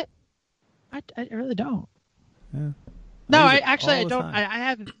 you use it? I really don't. Yeah. No, use I it actually all I the don't. time. I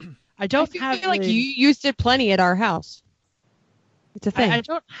haven't. I I don't feel have like the- you used it plenty at our house. It's a thing. I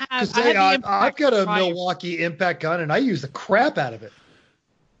don't have. Because I have the I've impact got a driver. Milwaukee impact gun, and I use the crap out of it.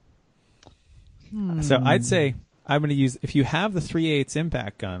 So I'd say I'm going to use, if you have the 3/8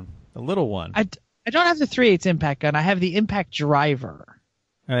 impact gun, the little one. I don't have the 3/8 impact gun. I have the impact driver.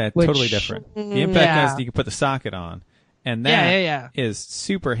 Totally which- different. The impact gun Yeah. is you can put the socket on, and Yeah, that yeah, is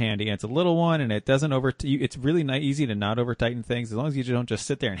super handy. And it's a little one, and it doesn't it's really easy to not over tighten things as long as you don't just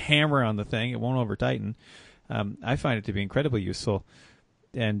sit there and hammer on the thing. It won't over tighten. I find it to be incredibly useful,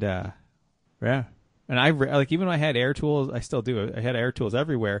 and yeah. And like even when I had air tools, I still do. I had air tools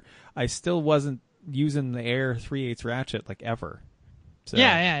everywhere. I still wasn't using the air 3/8 ratchet like ever. So,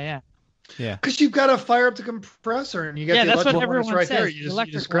 yeah. yeah. Because you've got to fire up the compressor, and you got Yeah, the that's what electrical harness everyone right there. says. You The just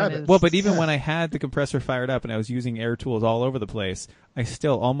electric grab one it. is- Well, but even when I had the compressor fired up and I was using air tools all over the place, I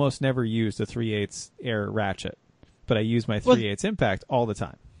still almost never used a 3/8 air ratchet. But I use my 3/8 impact all the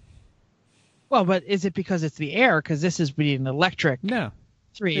time. Well, but is it because it's the air? Because this is being an electric No.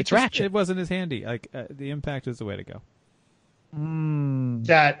 3/8 ratchet. It wasn't as handy. Like the impact is the way to go.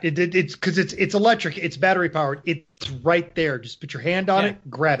 That it's because it's electric, it's battery powered, it's right there. Just put your hand on Yeah. it,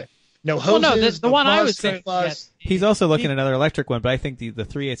 grab it. No Well, hoses. no, the no one I fuss, was no saying. fuss. He's also looking at another electric one, but I think the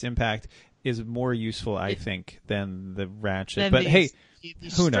 3/8 impact is more useful, I think, than the ratchet. Then But hey, the who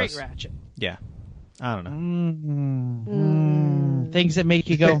straight knows? ratchet. yeah. I don't know. Things that make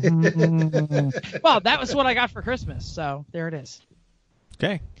you go. Well, that was what I got for Christmas, so there it is.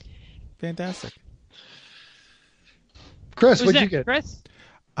 Okay. Fantastic. Chris, Who's what'd you next, get? Chris?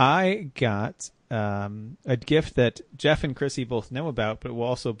 I got a gift that Jeff and Chrissy both know about, but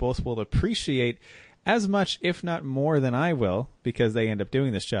both will appreciate as much, if not more, than I will, because they end up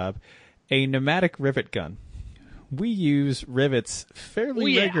doing this job. A pneumatic rivet gun. We use rivets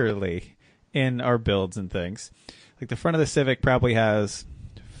fairly regularly in our builds and things. Like the front of the Civic probably has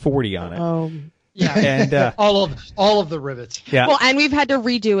 40 on it. Yeah. And all of the rivets. yeah, Well, and we've had to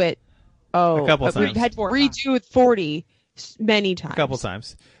redo it. a couple We've times. had to redo 40 many times. A couple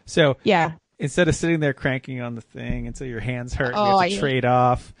times. So Yeah. instead of sitting there cranking on the thing until your hands hurt, Oh, you have to trade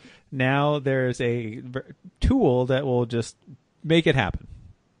off. Now there's a tool that will just make it happen,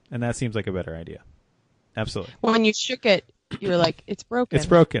 and that seems like a better idea. Absolutely, When you shook it, you were like, it's broken. it's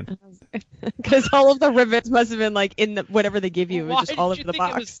broken. Because all of the rivets must have been like in the whatever they give you. It Why was just all did over you the think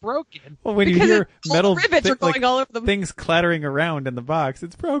it was box. broken? Well, when Because you hear all metal the rivets are going like, all over the things clattering around in the box,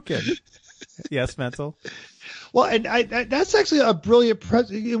 it's broken. Yes, mental. Well, and that's actually a brilliant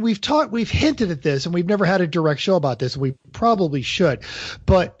we've hinted at this, and we've never had a direct show about this. We probably should,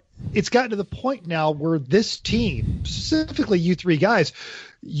 but it's gotten to the point now where this team, specifically you three guys,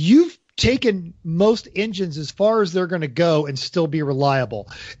 you've taken most engines as far as they're going to go and still be reliable.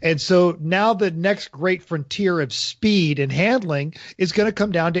 And so now the next great frontier of speed and handling is going to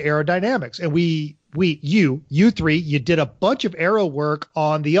come down to aerodynamics. And you three, you did a bunch of aero work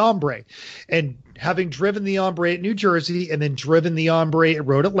on the Ombre, and having driven the Ombre at New Jersey and then driven the Ombre at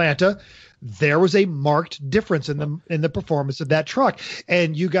Road Atlanta, there was a marked difference in the performance of that truck.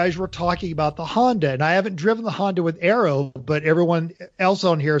 And you guys were talking about the Honda, and I haven't driven the Honda with Aero, but everyone else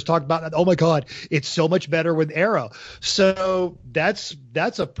on here has talked about, oh my God, it's so much better with Aero. So that's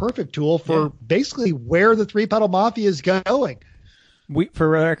a perfect tool for basically where the 3-pedal mafia is going. For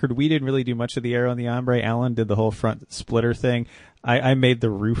record, we didn't really do much of the Aero on the Ombre. Alan did the whole front splitter thing. I made the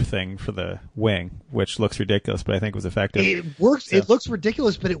roof thing for the wing, which looks ridiculous, but I think was effective. It works. So. It looks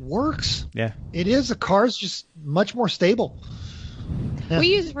ridiculous, but it works. Yeah. It is. The car's just much more stable. Yeah. We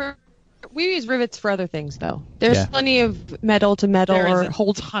use rivets for other things, though. There's plenty of metal to metal or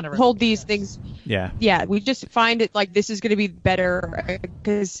hold these things. Yeah. Yeah, we just find it like this is going to be better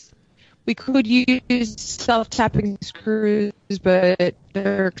because we could use self-tapping screws, but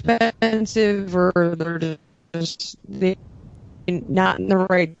they're expensive or they're just not in the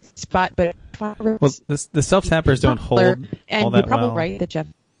right spot. But the self-tappers don't hold all that well. And you're probably right that Jeff.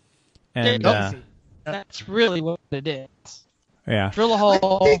 And that's really what it is. Yeah. Drill a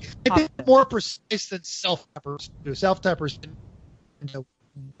hole. I think more precise than self-tappers do. Self-tappers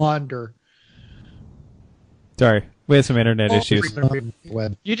wander. Sorry, we had some internet issues.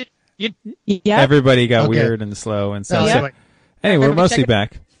 You did. Yeah. Everybody got weird and slow and so. Anyway, we're mostly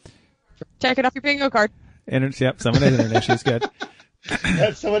back. Check it off your bingo card. Someone has internet issues. Good.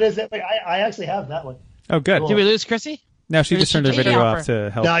 So it is. I actually have that one. Oh, good. Cool. Did we lose Chrissy? No, she just turned her video off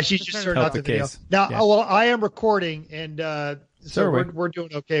to help. No, she just turned off the video. Now, well, I am recording, and so we're doing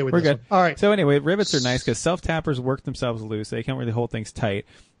okay with this. We're good. All right. So anyway, rivets are nice because self-tappers work themselves loose. They can't really hold things tight.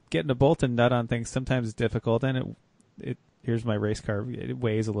 Getting a bolt and nut on things sometimes is difficult, and it here's my race car. It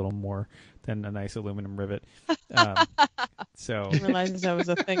weighs a little more than a nice aluminum rivet. So I didn't realize that was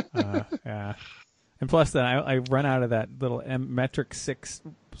a thing. Yeah. And plus, then I run out of that little metric 6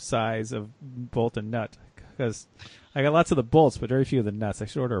 size of bolt and nut because I got lots of the bolts, but very few of the nuts. I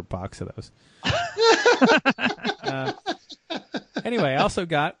should order a box of those. Anyway, I also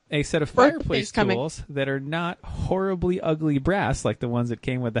got a set of fireplace tools that are not horribly ugly brass like the ones that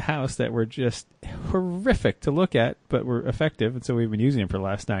came with the house that were just horrific to look at, but were effective. And so we've been using them for the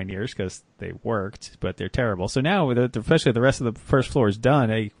last 9 years because they worked, but they're terrible. So now, especially the rest of the first floor is done,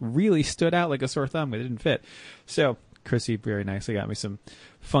 they really stood out like a sore thumb. It didn't fit. So Chrissy very nicely got me some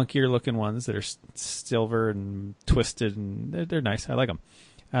funkier looking ones that are silver and twisted, and they're nice. I like them.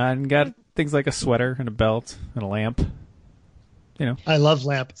 And got things like a sweater and a belt and a lamp. You know. I love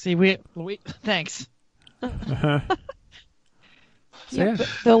lamp. See, we thanks. The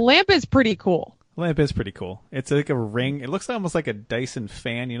lamp is pretty cool. Lamp is pretty cool. It's like a ring. It looks almost like a Dyson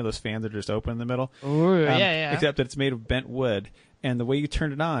fan. You know those fans that are just open in the middle? Oh, yeah. Except that it's made of bent wood. And the way you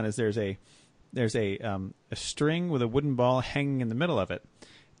turn it on is there's a string with a wooden ball hanging in the middle of it.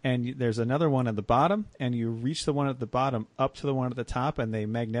 And there's another one at the bottom, and you reach the one at the bottom up to the one at the top, and they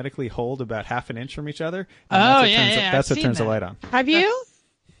magnetically hold about half an inch from each other. And that's what turns the light on. Have you?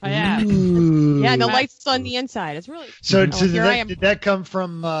 I have. Yeah, the light's on the inside. It's really so. Did that come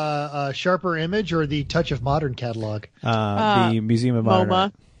from a Sharper Image or the Touch of Modern catalog? The Museum of Modern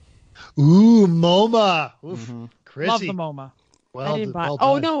Art. Ooh, MoMA. Oof, mm-hmm. Chrissy. Love the MoMA. I didn't buy it.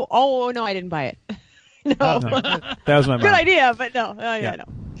 Oh no, I didn't buy it. No. That was my mom. Good idea, but no. No.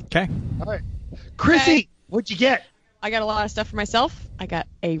 Okay. All right. Chrissy, what'd you get? I got a lot of stuff for myself. I got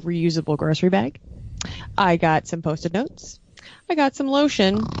a reusable grocery bag. I got some Post-it notes. I got some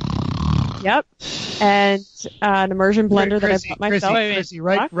lotion. Yep. And an immersion blender that I bought myself. Chrissy,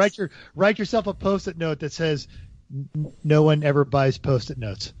 write yourself a Post-it note that says, "No one ever buys Post-it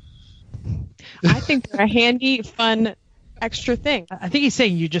notes." I think they're a handy, fun extra thing. I think he's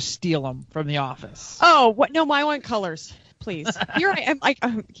saying you just steal them from the office. Oh, what? No, I want colors, please. Here I am.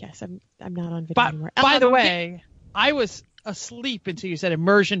 Yes, I'm not on video anymore. By the way, I was asleep until you said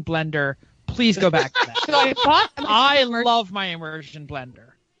immersion blender. Please go back to that. So I love my immersion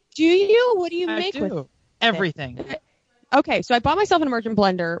blender. Do you? What do you make with it? Everything? Okay, so I bought myself an immersion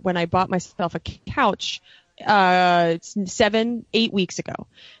blender when I bought myself a couch 7-8 weeks ago.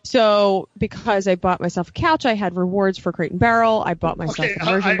 So because I bought myself a couch, I had rewards for Crate and Barrel. I bought myself an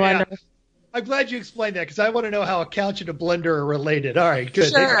immersion blender. Yeah. I'm glad you explained that because I want to know how a couch and a blender are related. All right,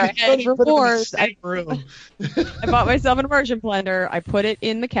 good. Sure, and rewards. I bought myself an immersion blender. I put it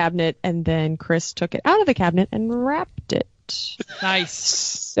in the cabinet, and then Chris took it out of the cabinet and wrapped it. Nice.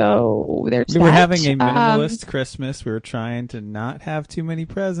 So there's that. We were having a minimalist Christmas. We were trying to not have too many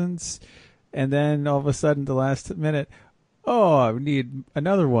presents. And then all of a sudden, the last minute, Oh, I need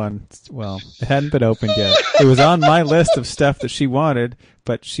another one. Well, it hadn't been opened yet. It was on my list of stuff that she wanted,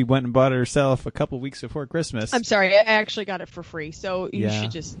 but she went and bought it herself a couple weeks before Christmas. I'm sorry, I actually got it for free, so you Yeah.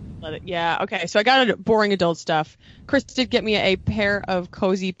 should just let it. Yeah, okay. So I got it boring adult stuff. Chris did get me a pair of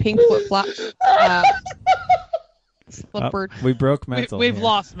cozy pink flip-flops. Slippered. We broke Mental. We've here.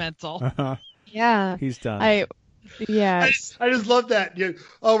 lost Mental. Yeah. He's done. Yes. I just love that.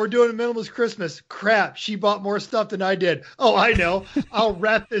 Oh, we're doing a minimalist Christmas. Crap, she bought more stuff than I did. Oh, I know. I'll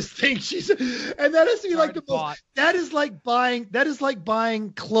wrap this thing. And that has to be like the most. That is like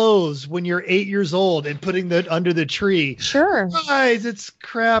buying clothes when you're 8 years old and putting that under the tree. Sure. Guys, it's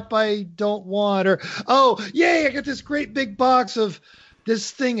crap I don't want. Or yay, I got this great big box of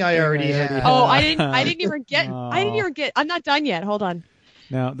this thing I already had. Oh, I didn't even get. I'm not done yet. Hold on.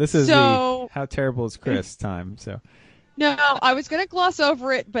 Now, this is the How Terrible is Chris time. So. No, I was going to gloss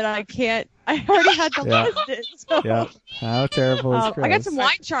over it, but I can't. I already had the list. So. Yeah. How terrible is Chris? I got some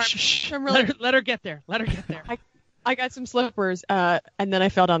wine charms. Let her get there. Let her get there. I got some slippers, and then I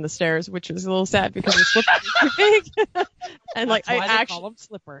fell down the stairs, which was a little sad because the slippers were too big. And That's why they call them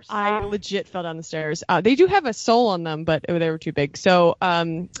slippers. I legit fell down the stairs. They do have a sole on them, but they were too big. So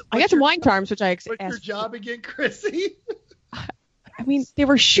I got some wine charms, which I asked. What's your job again, Chrissy? I mean, they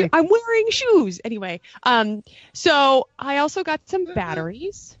were shoes. I'm wearing shoes anyway. So I also got some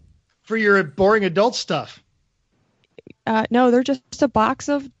batteries For your boring adult stuff. No, they're just a box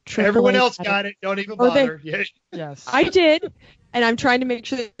of AAA. Everyone else got it. Don't even bother. Yes. I did. And I'm trying to make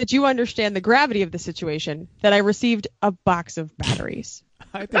sure that you understand the gravity of the situation, that I received a box of batteries.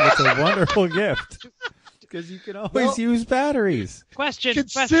 I think it's a wonderful gift because you can always use batteries. Question.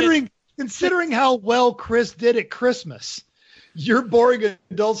 Considering how well Chris did at Christmas, your boring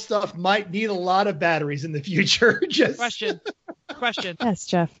adult stuff might need a lot of batteries in the future. Question.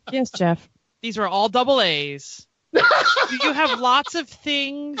 Yes, Jeff. These are all double A's. Do you have lots of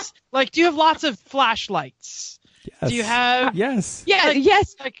things? Like, do you have lots of flashlights? Yes. Do you have? Yes. Yeah,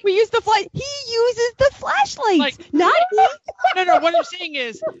 yes. We use the flash. He uses the flashlights, not me. No. What I'm saying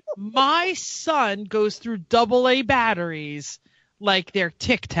is, my son goes through AA batteries like they're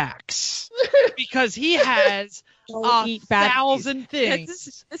Tic Tacs because he has 1,000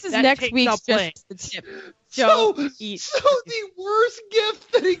 things. This is next week's just the tip. So the worst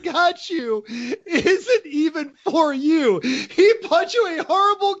gift that he got you isn't even for you. He bought you a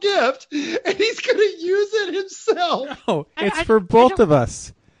horrible gift, and he's going to use it himself. No, it's for both of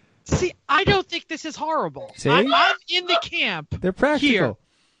us. See, I don't think this is horrible. See? I'm in the camp. They're practical. Here.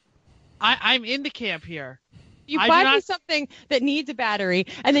 I'm in the camp here. You buy me something that needs a battery,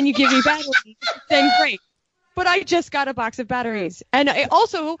 and then you give me batteries, then great. But I just got a box of batteries. And I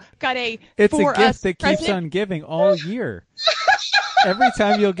also got It's a gift that keeps on giving all year. Every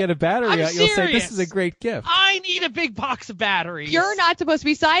time you'll get a battery out, you'll say, this is a great gift. I need a big box of batteries. You're not supposed to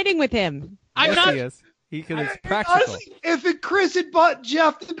be siding with him. I'm not. He is. Because it's practical. Honestly, if Chris had bought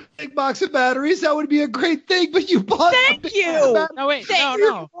Jeff the big box of batteries, that would be a great thing. But you bought Thank you. No, wait.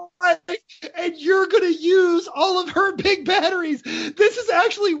 No. And you're going to use all of her big batteries. This is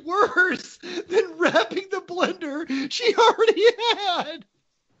actually worse than wrapping the blender she already had.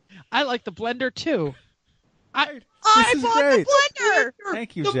 I like the blender, too. I bought the blender.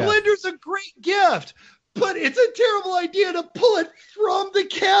 Thank you, The Jeff. blender's a great gift. But it's a terrible idea to pull it from the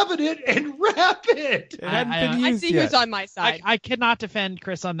cabinet and wrap it. It hadn't been I used see yet. who's on my side. I cannot defend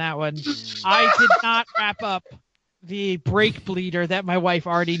Chris on that one. I did not wrap up the brake bleeder that my wife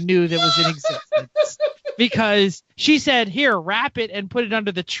already knew that was in existence. Because she said, here, wrap it and put it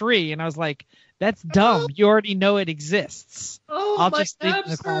under the tree. And I was like, that's dumb. You already know it exists. I'll just leave it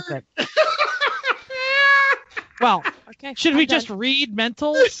in the closet. Well, Okay, should I'm we done. just read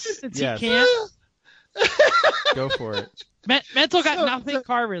Mental since Yes. he can't? Go for it. Mental got nothing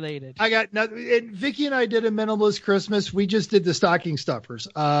car related. I got nothing. And Vicky and I did a minimalist Christmas. We just did the stocking stuffers.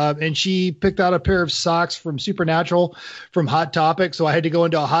 And she picked out a pair of socks from Supernatural from Hot Topic. So I had to go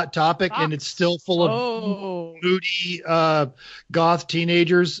into a Hot Topic, and it's still full of moody goth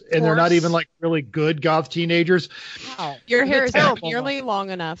teenagers. And they're not even like really good goth teenagers. Wow. Your hair is not terrible nearly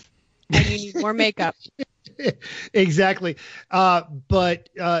long enough, and you need more makeup. Exactly. But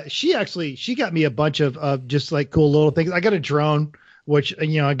she got me a bunch of just like cool little things. I got a drone, which,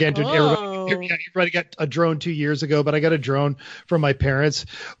 again, everybody got a drone 2 years ago, but I got a drone from my parents.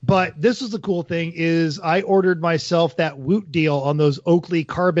 But this was the cool thing is I ordered myself that Woot deal on those Oakley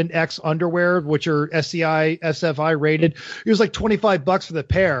Carbon X underwear, which are SCI, SFI rated. It was like $25 for the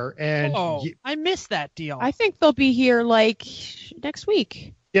pair. And I missed that deal. I think they'll be here like next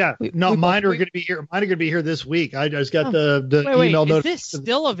week. yeah, mine are going to be here. Mine are going to be here this week. I just got the wait, email is notice. this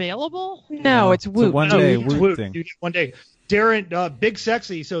still available? No, it's Woot. One day Woot. Woot thing. You get one day. Darren, Big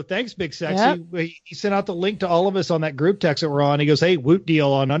Sexy. So thanks, Big Sexy. Yep. He sent out the link to all of us on that group text that we're on. He goes, "Hey, Woot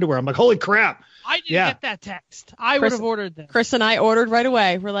deal on underwear." I'm like, "Holy crap!" I didn't get that text. I would have ordered this. Chris and I ordered right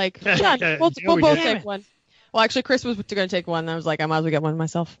away. We're like, yeah, we'll both did. take one. Well, actually, Chris was going to take one. And I was like, I might as well get one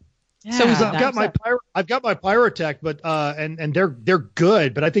myself. Yeah. So I've got my Pyrotech, but and they're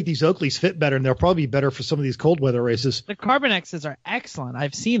good, but I think these Oakleys fit better, and they'll probably be better for some of these cold weather races. The Carbon X's are excellent.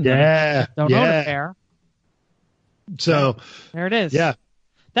 I've seen them. Yeah, Don't own a pair. So there it is. Yeah.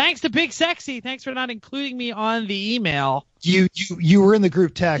 Thanks to Big Sexy. Thanks for not including me on the email. You were in the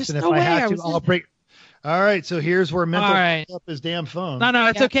group text, There's and if no I way had I to, was I'll break. All right, so here's where Mental picks up his damn phone. No,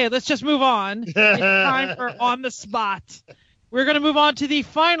 it's okay. Let's just move on. It's time for On the Spot. We're going to move on to the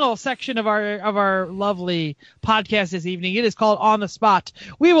final section of our lovely podcast this evening. It is called On the Spot.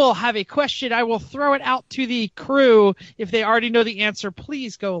 We will have a question. I will throw it out to the crew. If they already know the answer,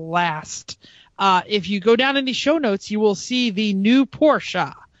 please go last. If you go down in the show notes, you will see the new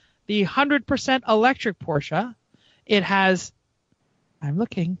Porsche, the 100% electric Porsche. It has, I'm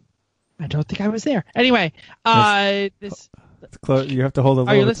looking. I don't think I was there. Anyway, this. You have to hold a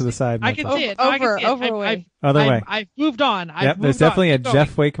little bit to the side. I can see it. Other way. I've moved on. There's definitely a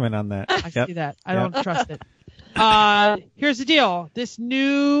Jeff Wakeman on that. I see that. I don't trust it. Here's the deal. This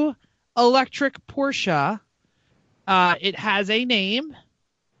new electric Porsche, it has a name,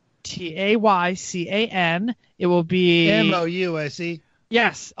 Taycan. It will be MOUSE.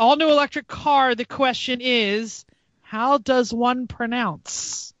 Yes, all new electric car. The question is, how does one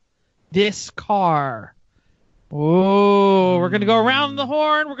pronounce this car? Oh, we're going to go around the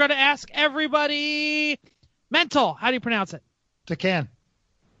horn. We're going to ask everybody. Mental, how do you pronounce it? Taycan.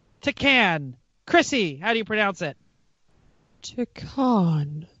 Taycan. Chrissy, how do you pronounce it?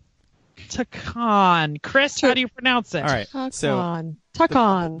 Taycan. Taycan. Chris, how do you pronounce it? All right. Taycan. So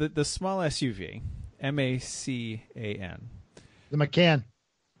Taycan. the small SUV, MACAN. The Macan.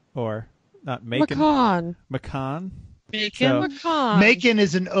 Or not Macon. Macan. Macan. Macon. Macan. Macon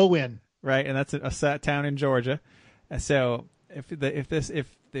is an O-N. Right, and that's a town in Georgia. So if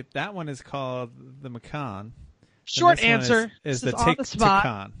that one is called the Macan, short answer is the on the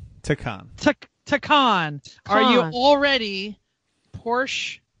spot. Taycan. Taycan. Are you all ready?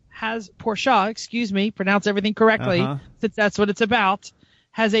 Porsche, pronounce everything correctly, since that's what it's about,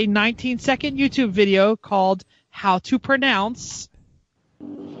 has a 19-second YouTube video called How to Pronounce.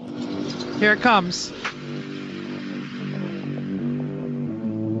 Here it comes.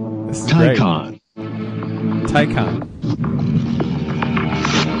 This is Taycan. Taycan.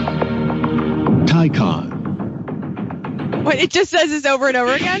 Taycan. What, it just says this over and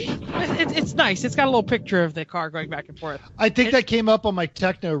over again? It's nice. It's got a little picture of the car going back and forth. I think that came up on my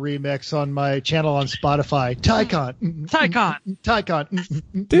techno remix on my channel on Spotify. Taycan. Taycan. Taycan.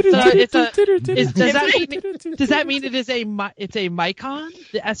 Does that mean it's a Micon,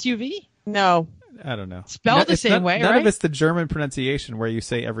 the SUV? No. I don't know. Spelled the same way, None right? of it's the German pronunciation where you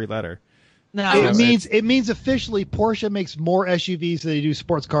say every letter. No. It means officially Porsche makes more SUVs than they do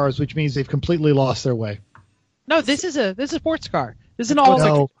sports cars, which means they've completely lost their way. No, this is a sports car. This is an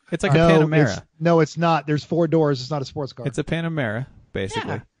all. It's like a Panamera. It's not. There's 4 doors. It's not a sports car. It's a Panamera,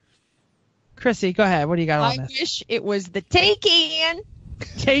 basically. Yeah. Chrissy, go ahead. What do you got on I this? wish it was the Taycan.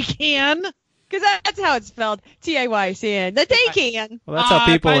 Taycan. Because that's how it's spelled. Taycan. The Taycan. Well, that's how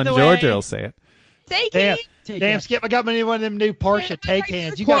people by in the Georgia way- will say it. Taycan. Damn, Skip! I got me one of them new Porsche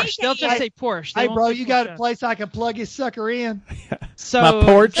Taycans. You got Porsche. They'll just say Porsche. They Hey, won't bro, say you got a Porsche. place I can plug his sucker in? So My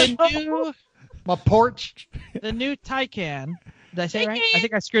porch. My porch. The new Taycan. Did I say it right? I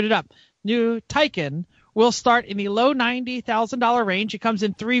think I screwed it up. New Taycan will start in the low $90,000 range. It comes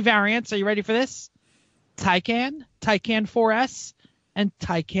in 3 variants. Are you ready for this? Taycan, Taycan 4S, and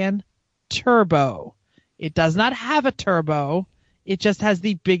Taycan Turbo. It does not have a turbo. It just has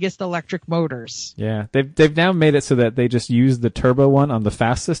the biggest electric motors. Yeah, they've now made it so that they just use the turbo one on the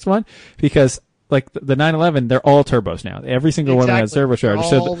fastest one because like the 911, they're all turbos now. Every single one has turbocharger.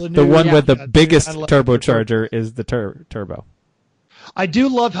 So the one with the biggest turbocharger is the turbo. I do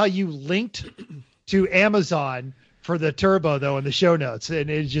love how you linked to Amazon for the turbo though in the show notes, and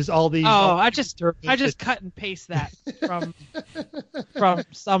it's just all these. I just cut and paste that from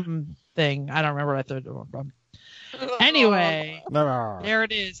something. I don't remember what I thought it was from. Anyway, there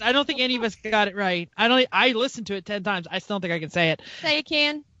it is. I don't think any of us got it right. I listened to it 10 times. I still don't think I can say it.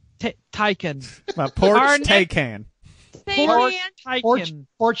 Taycan. Taycan. My Porsche Taycan. Taycan. Taycan.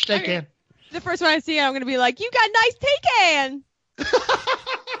 Porsche Taycan. The first one I see, I'm going to be like, you got nice Taycan.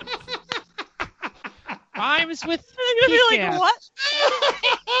 Rhymes with I'm going to be pecan. like, what?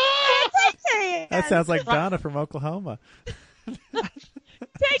 Taycan. That sounds like Donna from Oklahoma.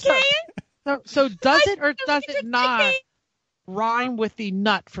 Taycan. So does it or does it not? rhyme with the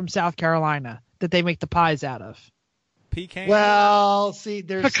nut from South Carolina that they make the pies out of? Pecan? Well, see,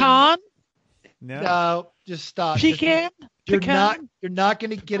 there's Pecan? no, just stop. Pecan? You're Pecan? not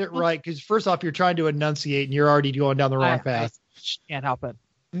going to get it right because first off, you're trying to enunciate and you're already going down the wrong path. I can't help it.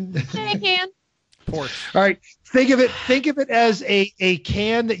 I can. Porsche. All right, think of it as a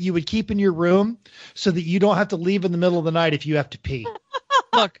can that you would keep in your room so that you don't have to leave in the middle of the night if you have to pee.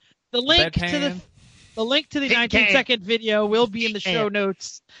 Look, the link Bedpan. the link to the Pecan. 19-second video will be in the show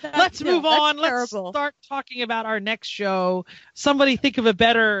notes. Let's move on. Let's start talking about our next show. Somebody think of a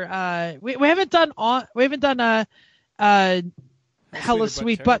better. We haven't done Hella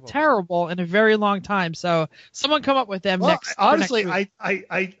Sweet but Terrible in a very long time. So someone come up with them next. Honestly, next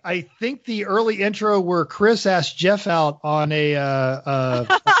I think the early intro where Chris asked Jeff out on on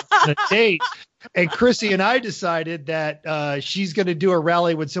a date, and Chrissy and I decided that she's going to do a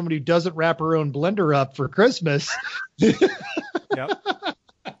rally with someone who doesn't wrap her own blender up for Christmas. Yep.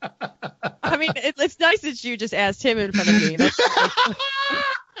 I mean, it's nice that you just asked him in front of me.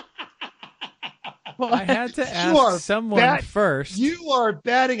 I had to ask someone first. You are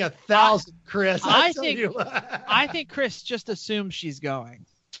batting 1,000, Chris. I think Chris just assumes she's going.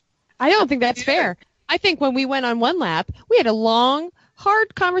 I don't think that's fair. I think when we went on one lap, we had a long,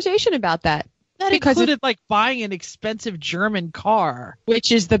 hard conversation about that. That included like buying an expensive German car,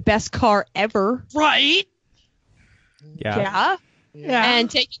 which is the best car ever. Right? Yeah. And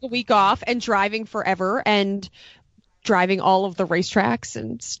taking a week off and driving forever and driving all of the racetracks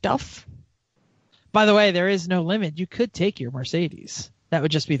and stuff. By the way, there is no limit. You could take your Mercedes. That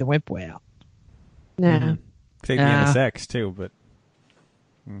would just be the wimp way out. Nah. Take the NSX too, but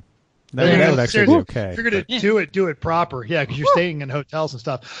that would actually be okay. If you're going to do it proper. Yeah, because you're staying in hotels and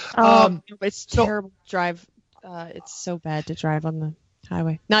stuff. It's terrible to drive. It's so bad to drive on the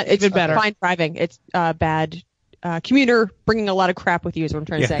highway. It's better. Fine driving. It's bad. Commuter bringing a lot of crap with you is what I'm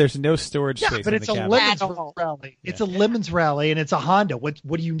trying to say. There's no storage space but in it's the a cabin. lemons rally. It's a lemons rally, and it's a Honda. What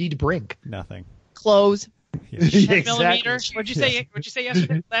do you need to bring? Nothing. Clothes. Yeah. 10 millimeter. What'd you say? What'd you say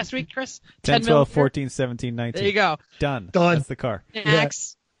yesterday? Last week, Chris? 10, 12, 14, 17, 19. There you go. Done. That's the car.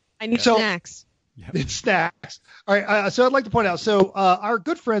 Snacks. I need snacks. Yep. It's snacks. All right. So I'd like to point out. So our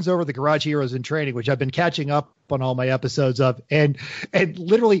good friends over at the Garage Heroes in Training, which I've been catching up on all my episodes of, and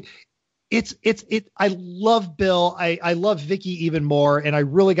literally, I love Bill. I love Vicky even more, and I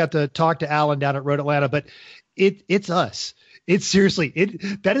really got to talk to Alan down at Road Atlanta. But it's us. It's seriously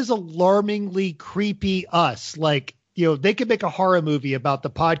that is alarmingly creepy us. Like, they could make a horror movie about the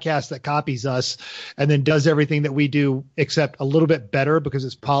podcast that copies us and then does everything that we do except a little bit better because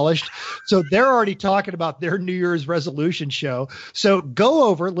it's polished. So they're already talking about their New Year's resolution show. So go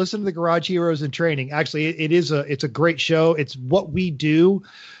over, listen to the Garage Heroes in Training. Actually, it's a great show. It's what we do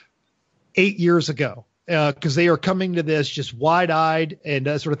 8 years ago. Because they are coming to this just wide-eyed and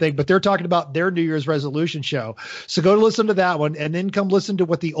that sort of thing. But they're talking about their New Year's resolution show. So go to listen to that one and then come listen to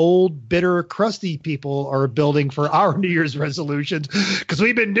what the old, bitter, crusty people are building for our New Year's resolutions. Because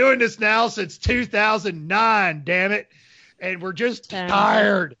we've been doing this now since 2009, damn it. And we're just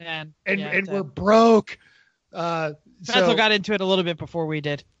tired. And we're broke. Bethel got into it a little bit before we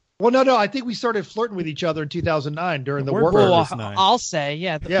did. Well, no. I think we started flirting with each other in 2009 during the Wartburg Wartburg. was 9. I'll say,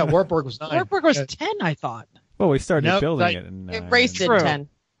 yeah. Wartburg was 9. Wartburg was 10, I thought. Well, we started building it. It raced it in 10.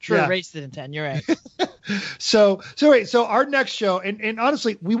 True, raced it in 10. You're right. So our next show, and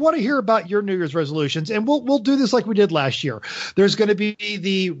honestly, we want to hear about your New Year's resolutions, and we'll do this like we did last year. There's going to be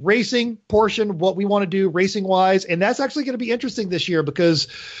the racing portion, what we want to do racing wise, and that's actually going to be interesting this year because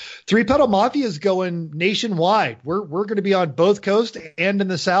Three Pedal Mafia is going nationwide. We're going to be on both coasts and in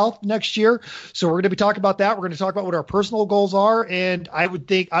the South next year. So we're going to be talking about that. We're going to talk about what our personal goals are. And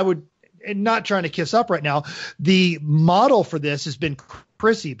and not trying to kiss up right now, the model for this has been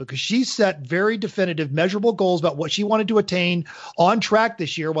Chrissy because she set very definitive, measurable goals about what she wanted to attain on track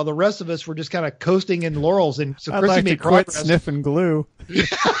this year, while the rest of us were just kind of coasting in laurels. And so Chrissy made progress. Quit sniffing glue.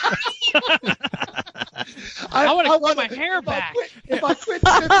 I want to grow my hair back. If I quit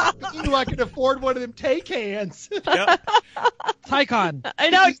sniffing glue, I can afford one of them Taycans. Yep. Taycan. I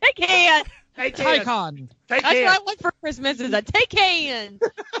know, Taycan. Taycan. That's what I want for Christmas is a Taycan.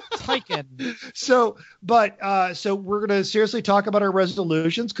 Taycan. So we're going to seriously talk about our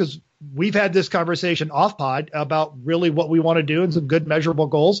resolutions because we've had this conversation off pod about really what we want to do and some good measurable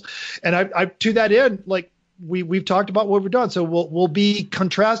goals. And I to that end, like we've talked about what we've done. So we'll be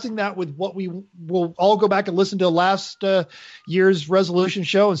contrasting that with what we'll all go back and listen to last year's resolution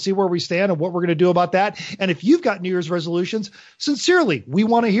show and see where we stand and what we're going to do about that. And if you've got New Year's resolutions, sincerely, we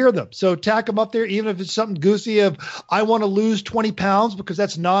want to hear them. So tack them up there, even if it's something goosey of, I want to lose 20 pounds because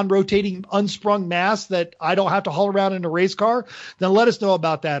that's non-rotating unsprung mass that I don't have to haul around in a race car, then let us know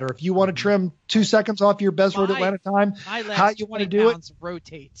about that. Or if you want to trim 2 seconds off your best road Atlanta time, how you want to do it.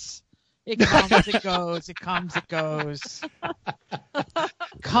 Rotates. It comes, it goes. It comes, it goes.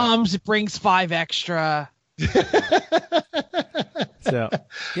 Comes, it brings 5 extra. So,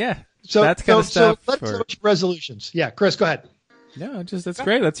 yeah. So that's kind of stuff. So let's switch resolutions. Yeah, Chris, go ahead. No, that's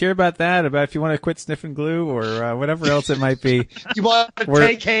great. Let's hear about that. About if you want to quit sniffing glue or whatever else it might be. You want a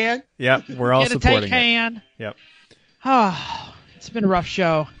Taycan? Yep, we're all supporting Taycan. it. Yep. Oh, it's been a rough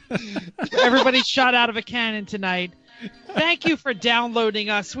show. Everybody shot out of a cannon tonight. Thank you for downloading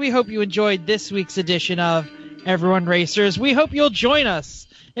us. We hope you enjoyed this week's edition of Everyone Racers. We hope you'll join us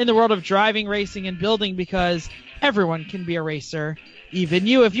in the world of driving, racing, and building, because everyone can be a racer, even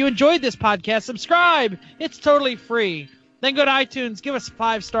you. If you enjoyed this podcast, subscribe. It's totally free. Then go to iTunes, give us a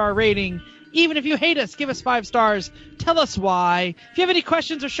 5-star rating. Even if you hate us, give us 5 stars. Tell us why. If you have any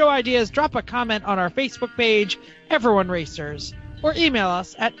questions or show ideas, drop a comment on our Facebook page, Everyone Racers, or email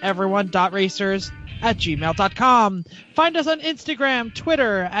us at everyone.racers@gmail.com. Find us on Instagram,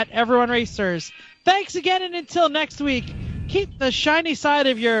 Twitter at Everyone Racers. Thanks again, and until next week, keep the shiny side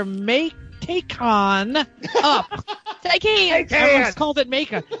of your Taycan up. Taycan. Everyone's called it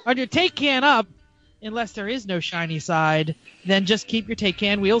Make-a. On your Taycan up, unless there is no shiny side, then just keep your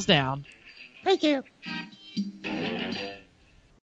Taycan wheels down. Thank you.